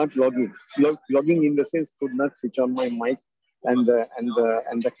could not log in. Logging in the sense could not switch on my mic and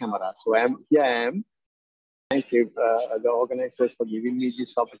the camera. So I am. Thank you, the organizers, for giving me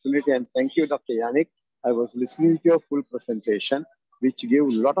this opportunity, and thank you, Dr. Yannick. I was listening to your full presentation, which gave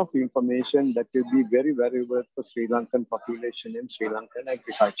a lot of information that will be very, very well for Sri Lankan population and Sri Lankan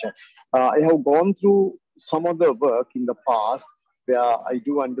agriculture. I have gone through some of the work in the past where I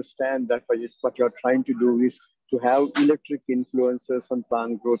do understand that what you're trying to do is to have electric influences on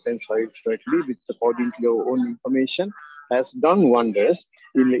plant growth and soil fertility, which according to your own information has done wonders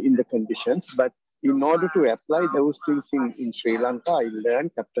in the conditions. But in order to apply those things in Sri Lanka, I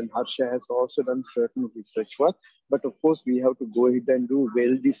learned Capt.Harsha has also done certain research work. But of course, we have to go ahead and do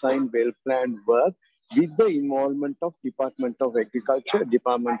well-designed, well-planned work with the involvement of Department of Agriculture,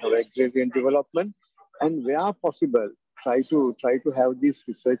 Department of Agrarian Development, and where possible, try to have this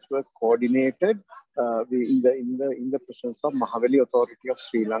research work coordinated in the presence of Mahaweli Authority of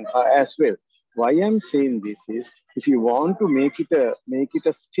Sri Lanka as well. Why I'm saying this is, if you want to make it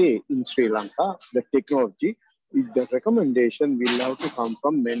a stay in Sri Lanka, the technology, the recommendation will have to come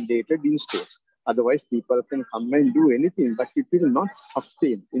from mandated institutes. Otherwise, people can come and do anything, but it will not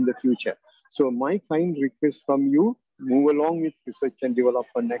sustain in the future. So my kind request from you, move along with research and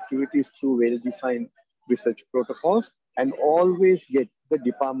development activities through well-designed research protocols, and always get the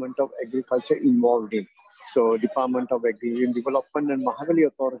Department of Agriculture involved in. So Department of Agrarian Development and Mahawali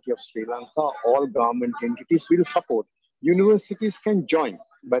Authority of Sri Lanka, all government entities will support. Universities can join,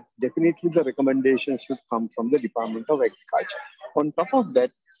 but definitely the recommendations should come from the Department of Agriculture. On top of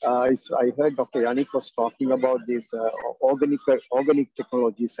that, I heard Dr. Yannick was talking about these organic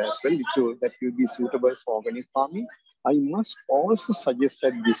technologies as well, that will be suitable for organic farming. I must also suggest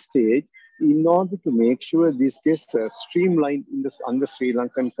at this stage, in order to make sure this gets streamlined under Sri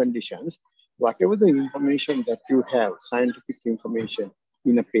Lankan conditions, whatever the information that you have, scientific information,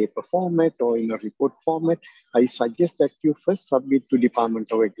 in a paper format or in a report format, I suggest that you first submit to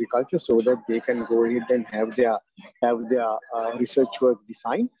Department of Agriculture so that they can go ahead and have their research work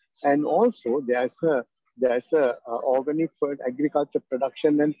designed. And also there's a organic agriculture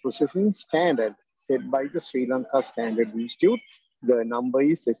production and processing standard set by the Sri Lanka Standard Institute. The number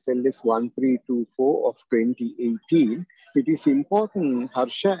is SLS 1324 of 2018. It is important,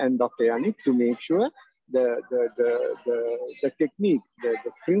 Harsha and Dr. Yannick, to make sure the technique,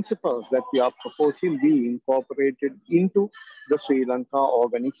 the principles that we are proposing be incorporated into the Sri Lanka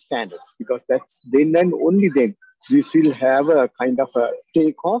organic standards, because that's then and only then this will have a kind of a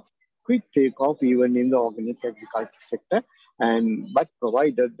quick takeoff even in the organic agriculture sector, but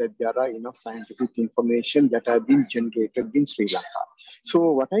provided that there are enough scientific information that have been generated in Sri Lanka.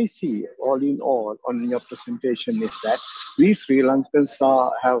 So what I see all in all on your presentation is that we Sri Lankans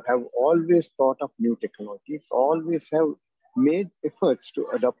have always thought of new technologies, always have made efforts to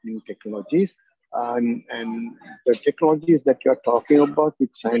adopt new technologies, and the technologies that you're talking about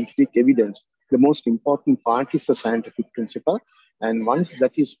with scientific evidence, the most important part is the scientific principle. And once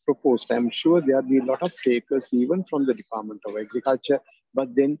that is proposed, I'm sure there will be a lot of takers even from the Department of Agriculture,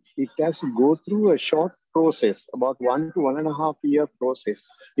 but then it has to go through a short process, about 1 to 1.5 year process,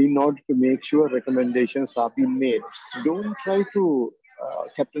 in order to make sure recommendations are being made. Don't try to,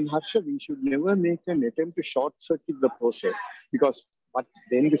 Capt.Harsha, we should never make an attempt to short circuit the process, because but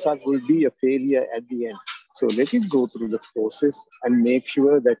then result will be a failure at the end. So let it go through the process and make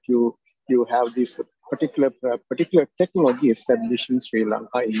sure that you have this particular technology established in Sri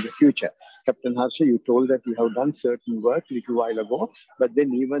Lanka in the future. Capt.Harsha, you told that you have done certain work a little while ago, but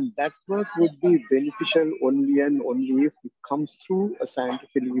then even that work would be beneficial only and only if it comes through a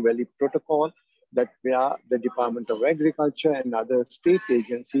scientifically valid protocol that where the Department of Agriculture and other state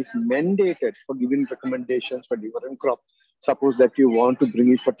agencies mandated for giving recommendations for different crops. Suppose that you want to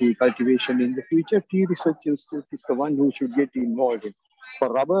bring it for tea cultivation in the future, Tea Research Institute is the one who should get involved in. For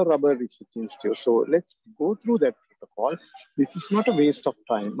rubber research institute. So let's go through that protocol. This is not a waste of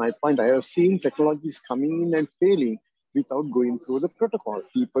time. My point, I have seen technologies coming in and failing without going through the protocol.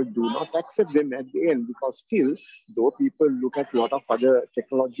 People do not accept them at the end, because still, though people look at a lot of other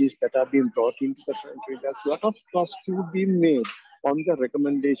technologies that are being brought into the country, there's a lot of trust to be made on the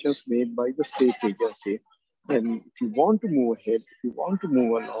recommendations made by the state agency. And if you want to move ahead, if you want to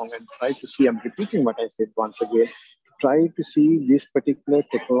move along and try to see, I'm repeating what I said once again, try to see this particular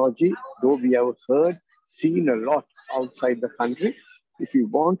technology, though we have seen a lot outside the country. If you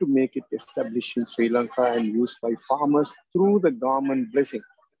want to make it established in Sri Lanka and used by farmers through the government blessing,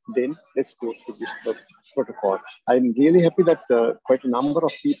 then let's go through this protocol. I'm really happy that quite a number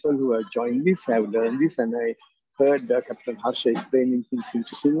of people who have joined this have learned this, and I heard Capt.Harsha explaining things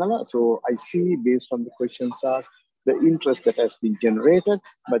into Sinhala. So I see, based on the questions asked, the interest that has been generated,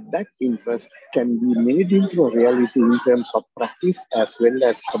 but that interest can be made into a reality in terms of practice as well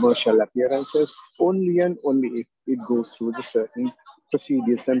as commercial appearances, only and only if it goes through the certain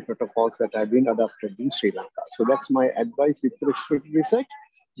procedures and protocols that have been adopted in Sri Lanka. So that's my advice with respect to research.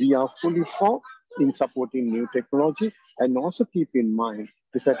 We are fully for in supporting new technology, and also keep in mind,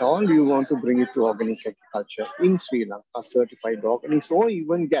 if at all you want to bring it to organic agriculture in Sri Lanka, certified organics or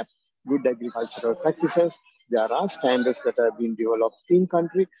even GAP, good agricultural practices, there are standards that have been developed in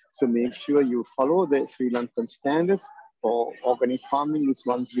country. So make sure you follow the Sri Lankan standards. For organic farming is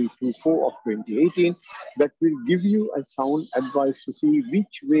 1324 of 2018. That will give you a sound advice to see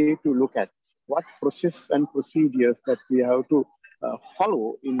which way to look at, what process and procedures that we have to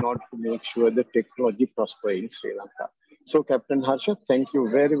follow in order to make sure the technology prosper in Sri Lanka. So Capt.Harsha, thank you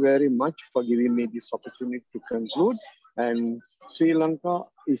very, very much for giving me this opportunity to conclude. And Sri Lanka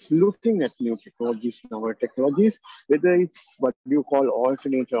is looking at new technologies, novel technologies, whether it's what you call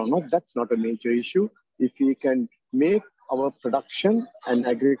alternate or not, that's not a major issue. If we can make our production and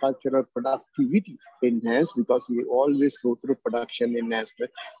agricultural productivity enhanced, because we always go through production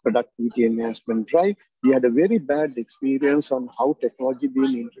enhancement, productivity enhancement drive. We had a very bad experience on how technology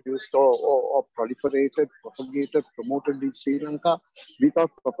being introduced or proliferated, propagated, promoted in Sri Lanka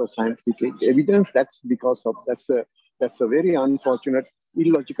without proper scientific evidence. That's because of, that's a very unfortunate,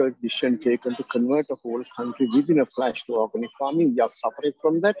 illogical decision taken to convert a whole country within a flash to organic farming. We are suffering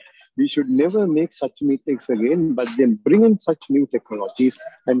from that. We should never make such mistakes again, but then bring in such new technologies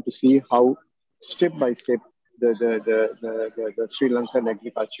and to see how step by step the Sri Lankan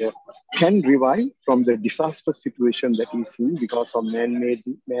agriculture can revive from the disastrous situation that is in because of man-made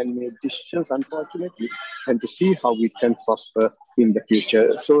decisions, unfortunately, and to see how we can prosper in the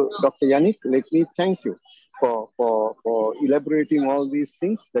future. So, Dr. Yannick, let me thank you for elaborating all these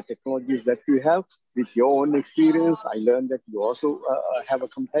things, the technologies that you have with your own experience. I learned that you also have a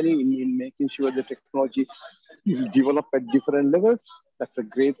company in making sure the technology is developed at different levels. That's a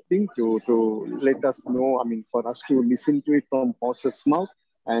great thing to let us know, I mean, for us to listen to it from horse's mouth.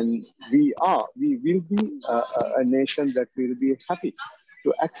 And we will be a nation that will be happy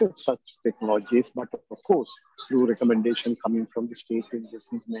to accept such technologies, but of course, through recommendation coming from the state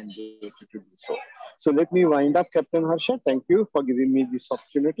agencies mandated to do so. So let me wind up, Capt.Harsha. Thank you for giving me this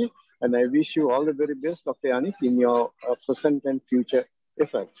opportunity. And I wish you all the very best, Dr. Yannick, in your present and future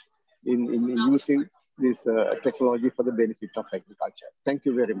efforts in using this technology for the benefit of agriculture. Thank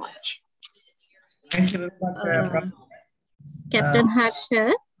you very much. Thank you very much.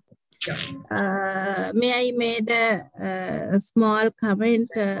 Capt.Harsha. May I made a small comment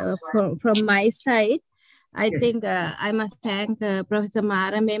from my side? I think I must thank Professor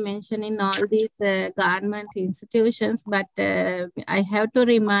Marabe mentioning all these government institutions, but I have to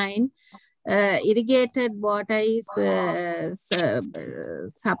remind irrigated water is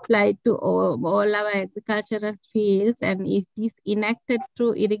supplied to all our agricultural fields, and it is enacted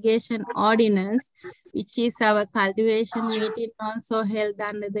through irrigation ordinance, which is our cultivation meeting also held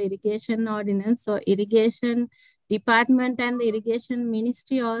under the irrigation ordinance. So irrigation department and the irrigation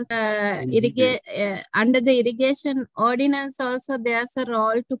ministry also under the irrigation ordinance also there's a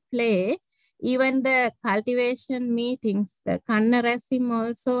role to play. Even the cultivation meetings, the Kanna Rasim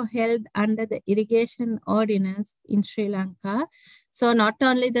also held under the irrigation ordinance in Sri Lanka. So not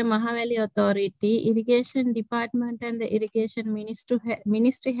only the Mahaweli Authority, irrigation department and the irrigation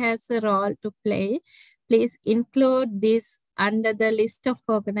ministry has a role to play. Please include this under the list of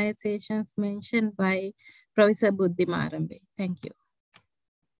organizations mentioned by Professor Buddhi Marabe. Thank you.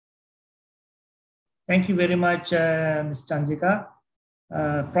 Thank you very much, Ms. Chandika.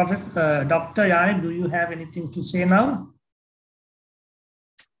 Professor Dr. Yannick, do you have anything to say now?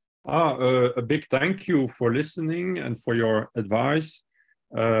 A big thank you for listening and for your advice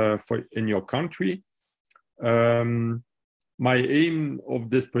in your country. My aim of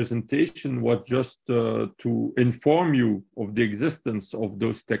this presentation was just to inform you of the existence of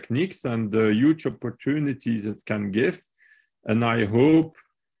those techniques and the huge opportunities it can give. And I hope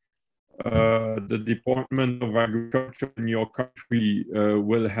the Department of Agriculture in your country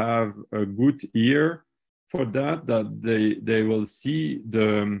will have a good ear for that they will see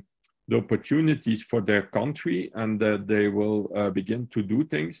the opportunities for their country and that they will begin to do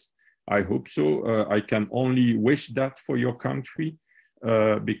things. I hope so. I can only wish that for your country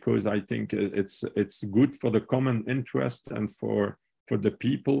because I think it's good for the common interest and for the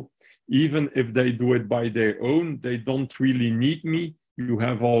people. Even if they do it by their own, they don't really need me. You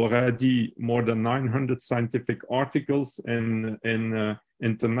have already more than 900 scientific articles in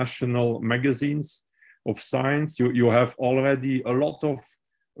international magazines of science. You have already a lot of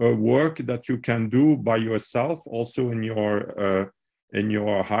work that you can do by yourself, also in your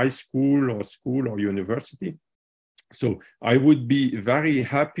high school or university. So I would be very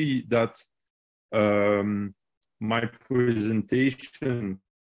happy that my presentation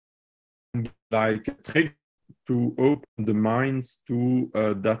like a trick to open the minds to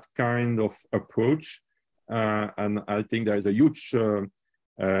that kind of approach. And I think there is a huge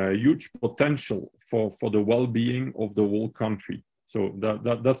potential for the well-being of the whole country. So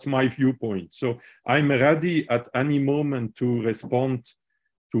that's my viewpoint. So I'm ready at any moment to respond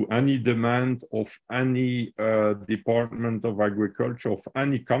to any demand of any Department of Agriculture of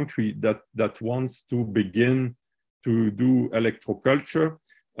any country that wants to begin to do electroculture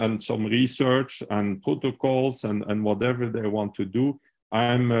and some research and protocols and whatever they want to do.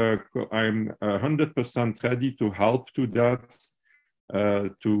 I'm 100% ready to help to that,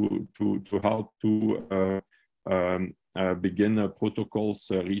 to help to begin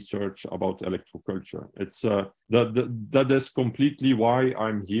protocols research about electroculture. It's that is completely why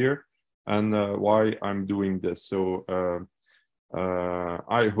I'm here. and why I'm doing this. So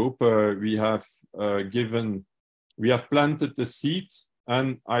I hope we have planted the seed,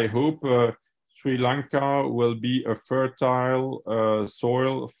 and I hope Sri Lanka will be a fertile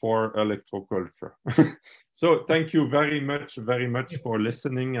soil for electroculture. So thank you very much for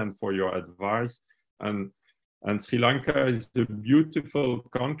listening and for your advice. And Sri Lanka is a beautiful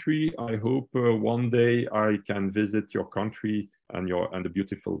country. I hope one day I can visit your country and the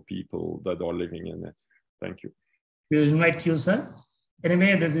beautiful people that are living in it. Thank you. We'll invite you, sir.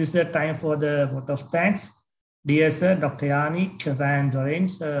 Anyway, this is the time for the vote of thanks. Dear sir, Dr. Yannick Van Doorne,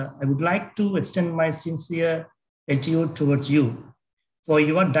 sir, I would like to extend my sincere gratitude towards you for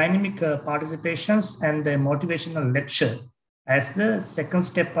your dynamic participations and the motivational lecture as the second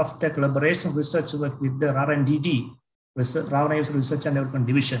step of the collaboration research work with the RAR DD, Ravana Research and Development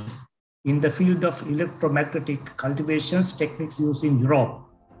Division, in the field of electromagnetic cultivations techniques used in Europe.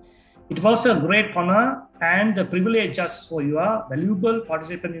 It was a great honor and the privilege just for your valuable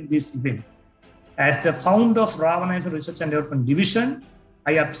participation in this event. As the founder of Ravana Research and Development Division,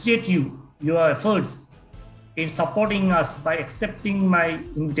 I appreciate your efforts in supporting us by accepting my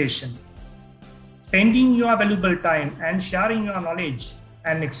invitation, spending your valuable time and sharing your knowledge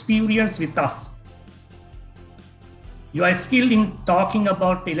and experience with us. Your skill in talking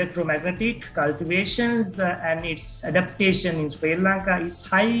about electromagnetic cultivations and its adaptation in Sri Lanka is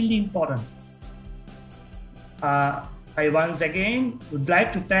highly important. I once again would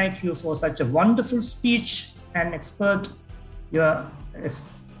like to thank you for such a wonderful speech and expect your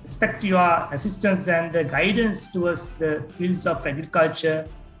assistance and the guidance towards the fields of agriculture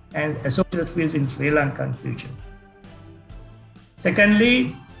and associated fields in Sri Lanka in future.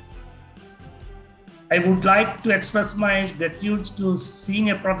 Secondly, I would like to express my gratitude to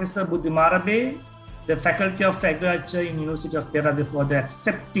Senior Professor Buddhi Marabe, the Faculty of Agriculture in University of Peradeniya, for the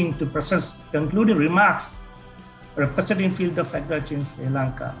accepting to process concluding remarks representing field of agriculture in Sri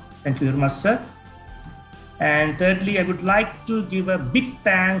Lanka. Thank you very much, sir. And thirdly, I would like to give a big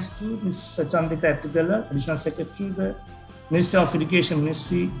thanks to Ms. Chandika Athugala, Additional Secretary of the Ministry of Irrigation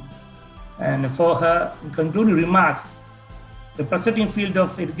Ministry, and for her concluding remarks representing field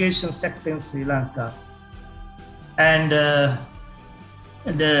of irrigation sector in Sri Lanka. And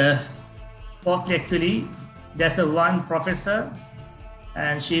fourthly, actually, there's one professor,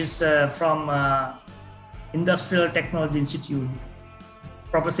 and she's from Industrial Technology Institute.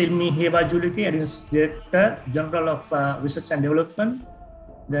 Professor Ilmi Heba Juliki, Director General of Research and Development,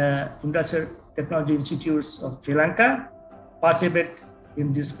 the Industrial Technology Institutes of Sri Lanka, participate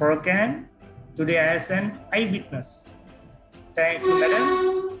in this program today as an eyewitness. Thank you,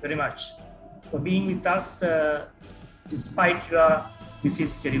 madam, very much for being with us despite your busy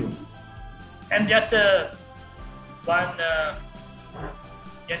schedule. And just one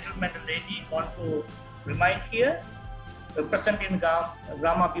gentleman and lady want to remind here, representing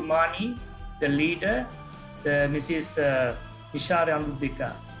Grama Bimani, the leader, the Mrs. Ishara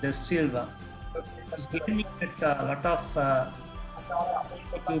Ambudika, the Silva. He a lot of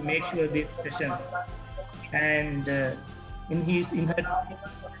to make sure these sessions. And in her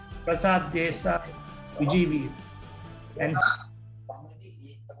Prasad Desa Vijivi, and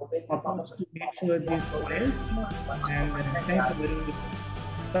supposed to make sure this fails. And thank you very much.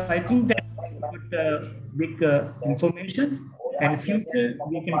 So I think that got big information, and future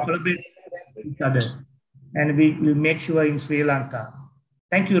we can collaborate with each other, and we will make sure in Sri Lanka.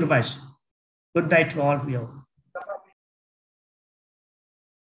 Thank you very much. Good night to all of you.